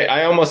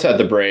 I almost had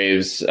the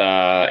Braves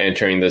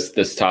entering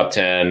this top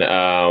 10.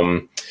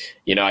 I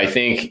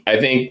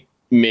think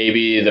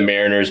maybe the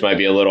Mariners might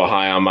be a little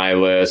high on my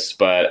list,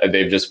 but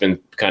they've just been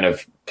kind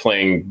of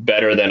playing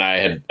better than I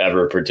had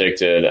ever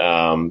predicted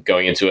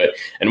going into it.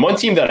 And one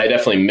team that I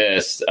definitely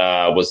missed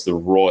was the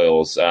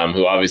Royals,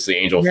 who obviously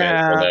Angel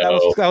fans will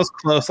know. That was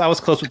close. I was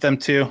close with them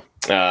too.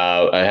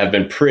 Have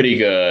been pretty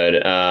good.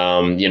 They're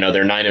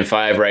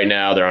 9-5 right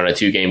now. They're on a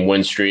 2-game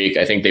win streak.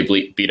 I think they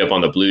beat up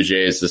on the Blue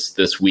Jays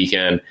this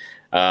weekend.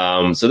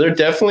 So they're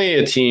definitely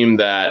a team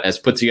that has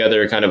put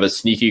together kind of a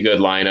sneaky good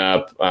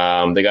lineup.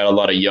 They got a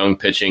lot of young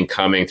pitching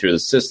coming through the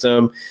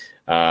system.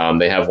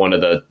 They have one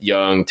of the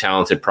young,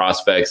 talented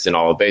prospects in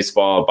all of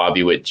baseball,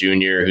 Bobby Witt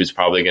Jr., who's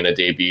probably going to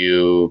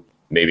debut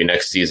maybe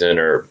next season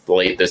or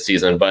late this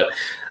season. But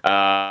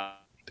I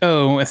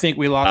think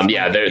we lost.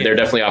 They're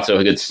definitely off to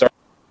a good start.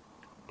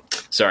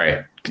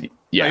 Sorry.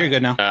 Yeah, you're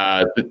good now.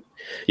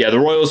 The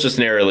Royals just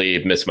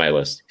narrowly missed my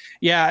list.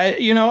 Yeah,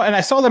 and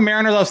I saw the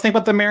Mariners. I was thinking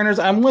about the Mariners.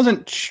 I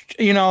wasn't,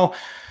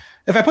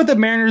 if I put the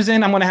Mariners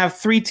in, I'm going to have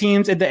 3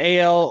 teams in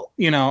the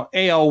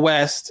AL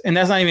West, and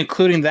that's not even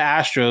including the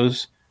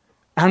Astros.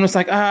 I'm just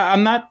like,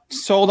 I'm not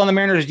sold on the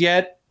Mariners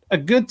yet. A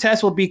good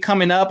test will be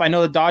coming up. I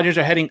know the Dodgers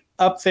are heading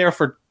up there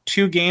for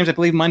 2 games, I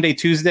believe Monday,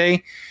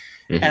 Tuesday.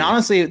 Mm-hmm. And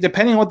honestly,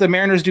 depending on what the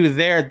Mariners do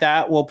there,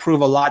 that will prove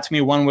a lot to me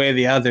one way or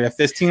the other. If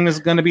this team is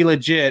going to be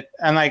legit,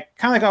 and like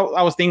kind of like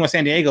I was thinking with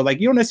San Diego,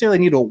 like you don't necessarily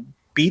need to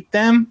beat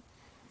them,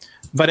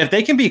 but if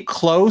they can be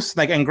close,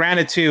 like, and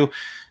granted too,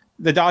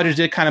 the Dodgers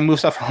did kind of move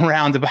stuff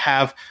around to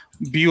have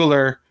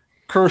Buehler,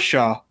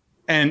 Kershaw,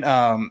 and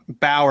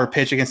Bauer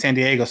pitch against San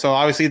Diego. So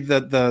obviously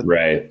the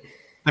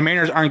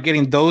Mariners aren't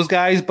getting those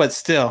guys, but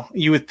still,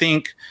 you would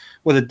think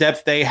with the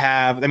depth they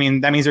have, I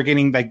mean, that means they're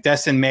getting like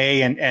Destin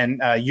May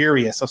and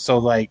Urias. So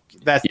like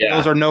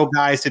those are no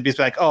guys to be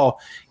like, oh,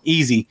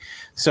 easy.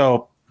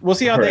 So we'll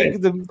see how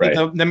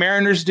the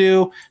Mariners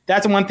do.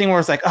 That's one thing where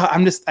it's like,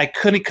 I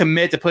couldn't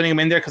commit to putting them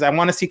in there because I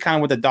want to see kind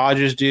of what the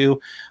Dodgers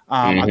do.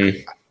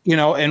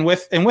 And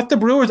with the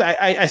Brewers,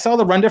 I saw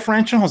the run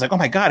differential. I was like, oh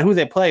my God, who do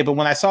they play? But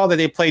when I saw that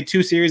they played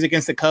 2 series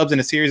against the Cubs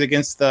and a series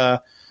against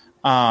the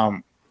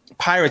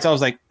Pirates, I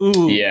was like,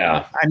 ooh,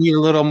 I need a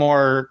little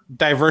more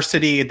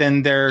diversity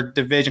than their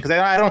division. Because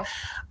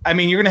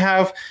you're going to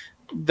have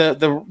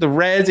the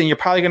Reds and you're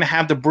probably going to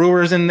have the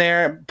Brewers in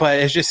there, but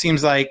it just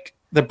seems like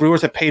the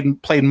Brewers have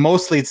played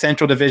mostly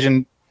Central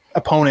Division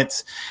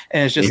opponents,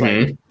 and it's just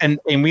like, and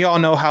we all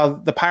know how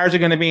the Pirates are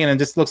going to be, and it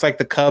just looks like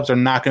the Cubs are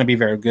not going to be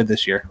very good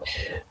this year.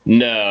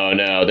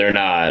 No, they're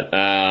not.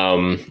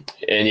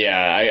 And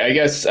yeah, I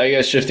guess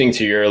shifting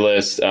to your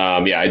list,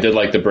 I did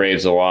like the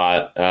Braves a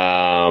lot.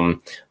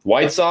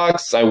 White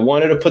Sox, I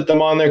wanted to put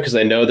them on there because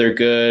I know they're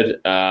good.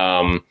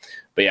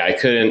 But yeah, I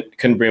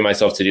couldn't bring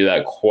myself to do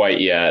that quite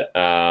yet.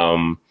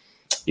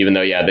 Even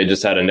though, they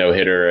just had a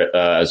no-hitter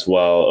as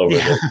well over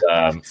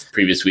the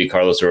previous week.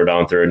 Carlos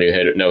Rodon threw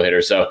a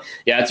no-hitter. So,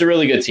 it's a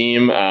really good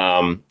team.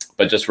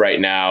 But just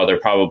right now, they're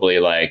probably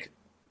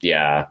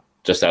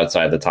just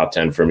outside the top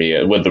 10 for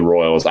me with the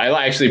Royals. I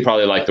actually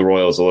probably like the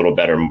Royals a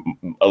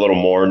little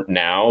more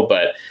now.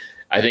 But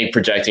I think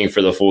projecting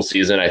for the full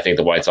season, I think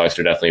the White Sox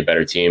are definitely a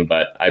better team.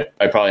 But I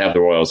probably have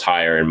the Royals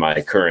higher in my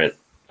current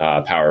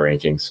power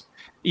rankings.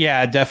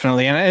 Yeah,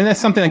 definitely. And that's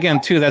something, again,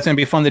 too, that's going to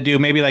be fun to do.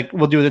 Maybe like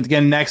we'll do it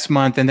again next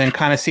month and then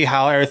kind of see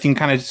how everything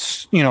kind of,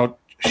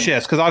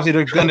 shifts, because obviously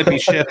there's going to be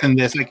shifts in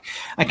this. Like,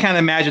 I can't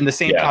imagine the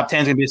same top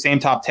 10 is going to be the same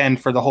top 10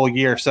 for the whole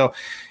year. So,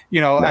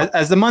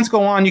 as the months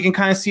go on, you can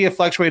kind of see it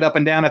fluctuate up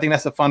and down. I think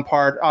that's the fun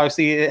part.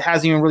 Obviously, it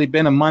hasn't even really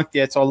been a month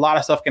yet, so a lot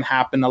of stuff can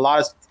happen. A lot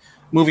of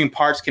moving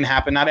parts can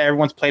happen. Not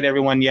everyone's played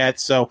everyone yet,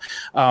 so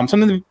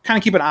something to kind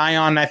of keep an eye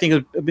on. I think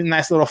it would be a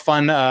nice little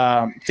fun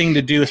thing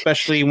to do,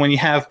 especially when you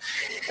have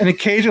an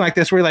occasion like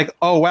this where you're like,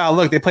 oh, wow,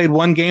 look, they played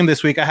one game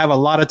this week. I have a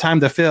lot of time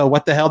to fill.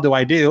 What the hell do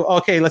I do?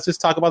 Okay, let's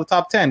just talk about the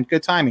top 10.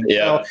 Good timing.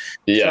 So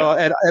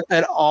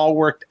it all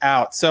worked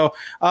out. So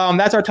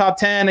that's our top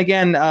 10.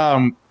 Again,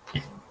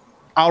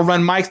 I'll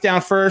run Mike's down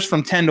first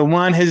from 10 to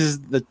 1. His is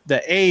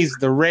the A's,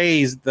 the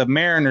Rays, the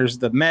Mariners,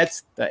 the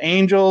Mets, the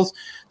Angels,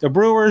 the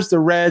Brewers, the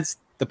Reds,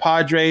 the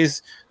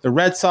Padres, the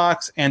Red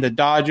Sox, and the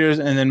Dodgers.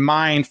 And then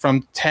mine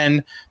from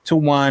 10 to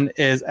 1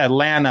 is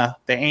Atlanta,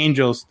 the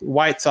Angels, the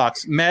White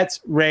Sox,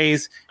 Mets,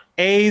 Rays,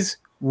 A's,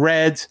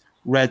 Reds,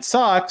 Red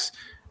Sox,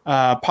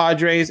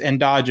 Padres, and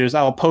Dodgers.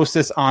 I will post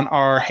this on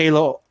our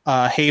Halo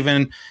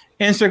Haven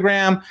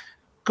Instagram.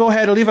 Go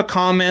ahead and leave a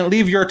comment.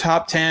 Leave your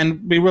top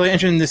 10. Be really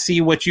interested to see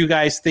what you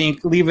guys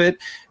think. Leave it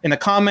in the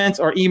comments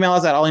or email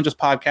us at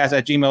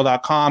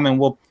allangelspodcast@gmail.com, and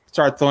we'll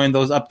start throwing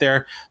those up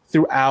there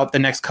throughout the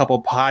next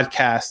couple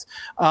podcasts.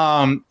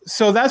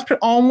 So that's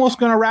almost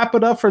going to wrap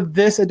it up for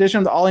this edition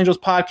of the All Angels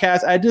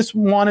Podcast. I just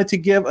wanted to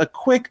give a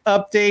quick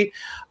update.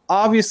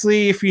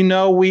 Obviously, if you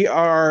know, we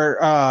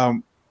are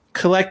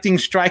collecting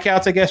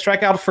strikeouts, I guess,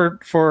 strikeout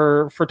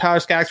for Tyler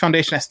Skaggs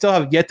Foundation. I still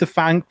have yet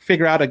to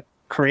figure out a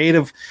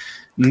creative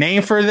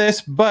name for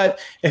this, but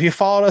if you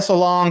followed us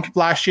along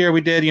last year, we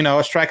did, a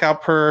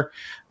strikeout per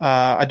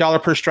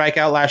 $1 per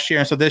strikeout last year.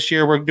 And so this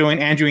year we're doing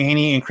Andrew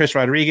Heaney and Chris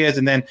Rodriguez,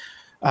 and then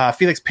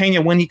Felix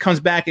Pena when he comes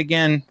back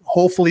again,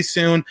 hopefully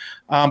soon.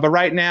 But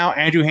right now,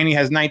 Andrew Heaney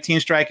has 19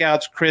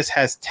 strikeouts. Chris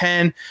has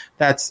 10.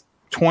 That's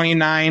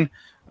 $29.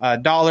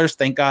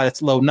 Thank God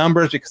it's low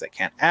numbers because I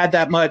can't add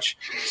that much.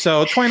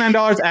 So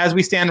 $29 as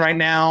we stand right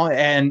now.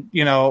 And,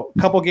 a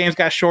couple games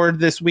got shorted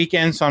this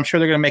weekend, so I'm sure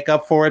they're going to make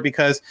up for it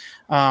because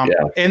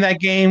in that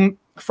game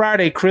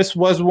Friday, Chris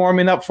was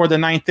warming up for the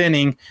 9th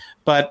inning,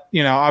 but,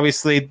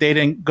 obviously they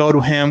didn't go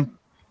to him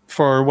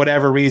for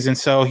whatever reason.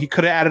 So he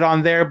could have added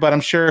on there, but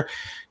I'm sure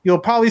you'll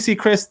probably see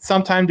Chris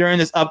sometime during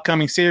this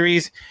upcoming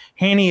series.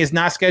 Heaney is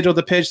not scheduled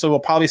to pitch, so we'll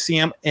probably see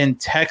him in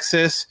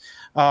Texas.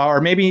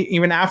 Or maybe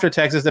even after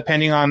Texas,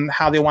 depending on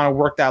how they want to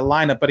work that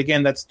lineup. But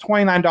again, that's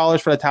 $29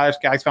 for the Tyler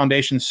Skaggs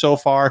Foundation so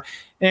far.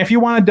 And if you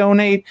want to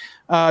donate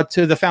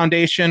to the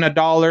foundation, $1,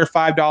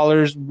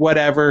 $5,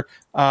 whatever,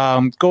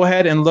 go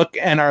ahead and look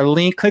at our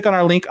link. Click on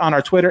our link on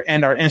our Twitter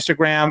and our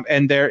Instagram,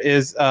 and there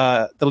is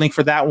the link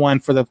for that one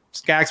for the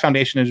Skaggs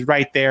Foundation is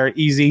right there,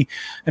 easy.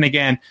 And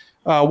again,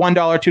 $1, $2,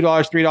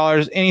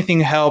 $3,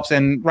 anything helps.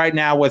 And right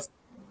now with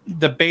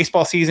the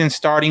baseball season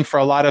starting for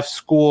a lot of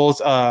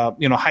schools,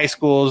 high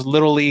schools,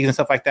 little leagues and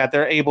stuff like that,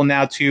 they're able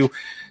now to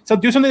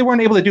do something they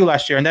weren't able to do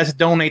last year, and that's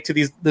donate to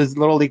these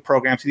little league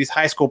programs, to these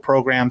high school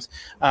programs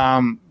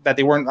that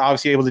they weren't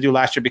obviously able to do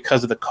last year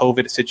because of the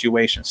COVID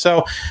situation.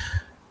 So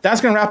that's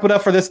going to wrap it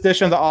up for this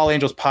edition of the All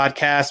Angels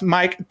Podcast.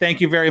 Mike,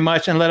 thank you very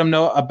much, and let them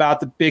know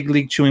about the Big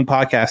League Chewing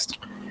Podcast.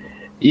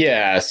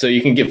 Yeah, so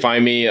you can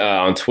find me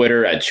on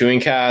Twitter at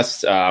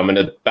ChewingCast. I'm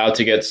about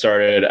to get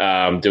started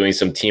doing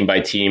some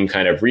team-by-team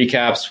kind of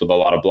recaps with a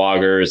lot of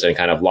bloggers and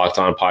kind of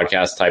locked-on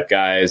podcast type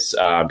guys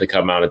to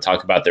come out and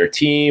talk about their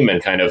team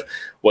and kind of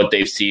what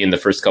they've seen the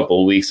first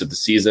couple of weeks of the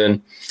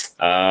season.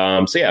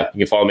 You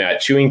can follow me at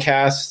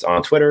ChewingCast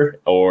on Twitter,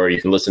 or you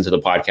can listen to the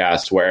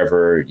podcast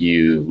wherever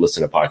you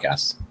listen to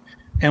podcasts.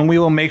 And we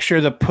will make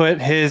sure to put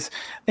his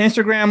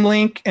Instagram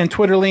link and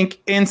Twitter link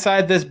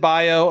inside this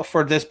bio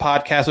for this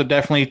podcast. So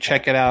definitely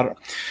check it out.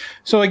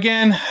 So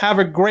again, have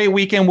a great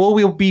weekend.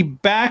 We'll be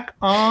back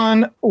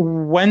on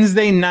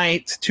Wednesday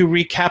night to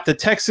recap the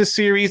Texas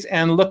series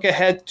and look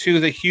ahead to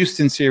the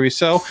Houston series.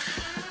 So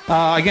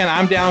again,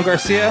 I'm Dallin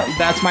Garcia.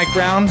 That's Mike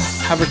Brown.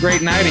 Have a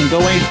great night and go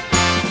Angels.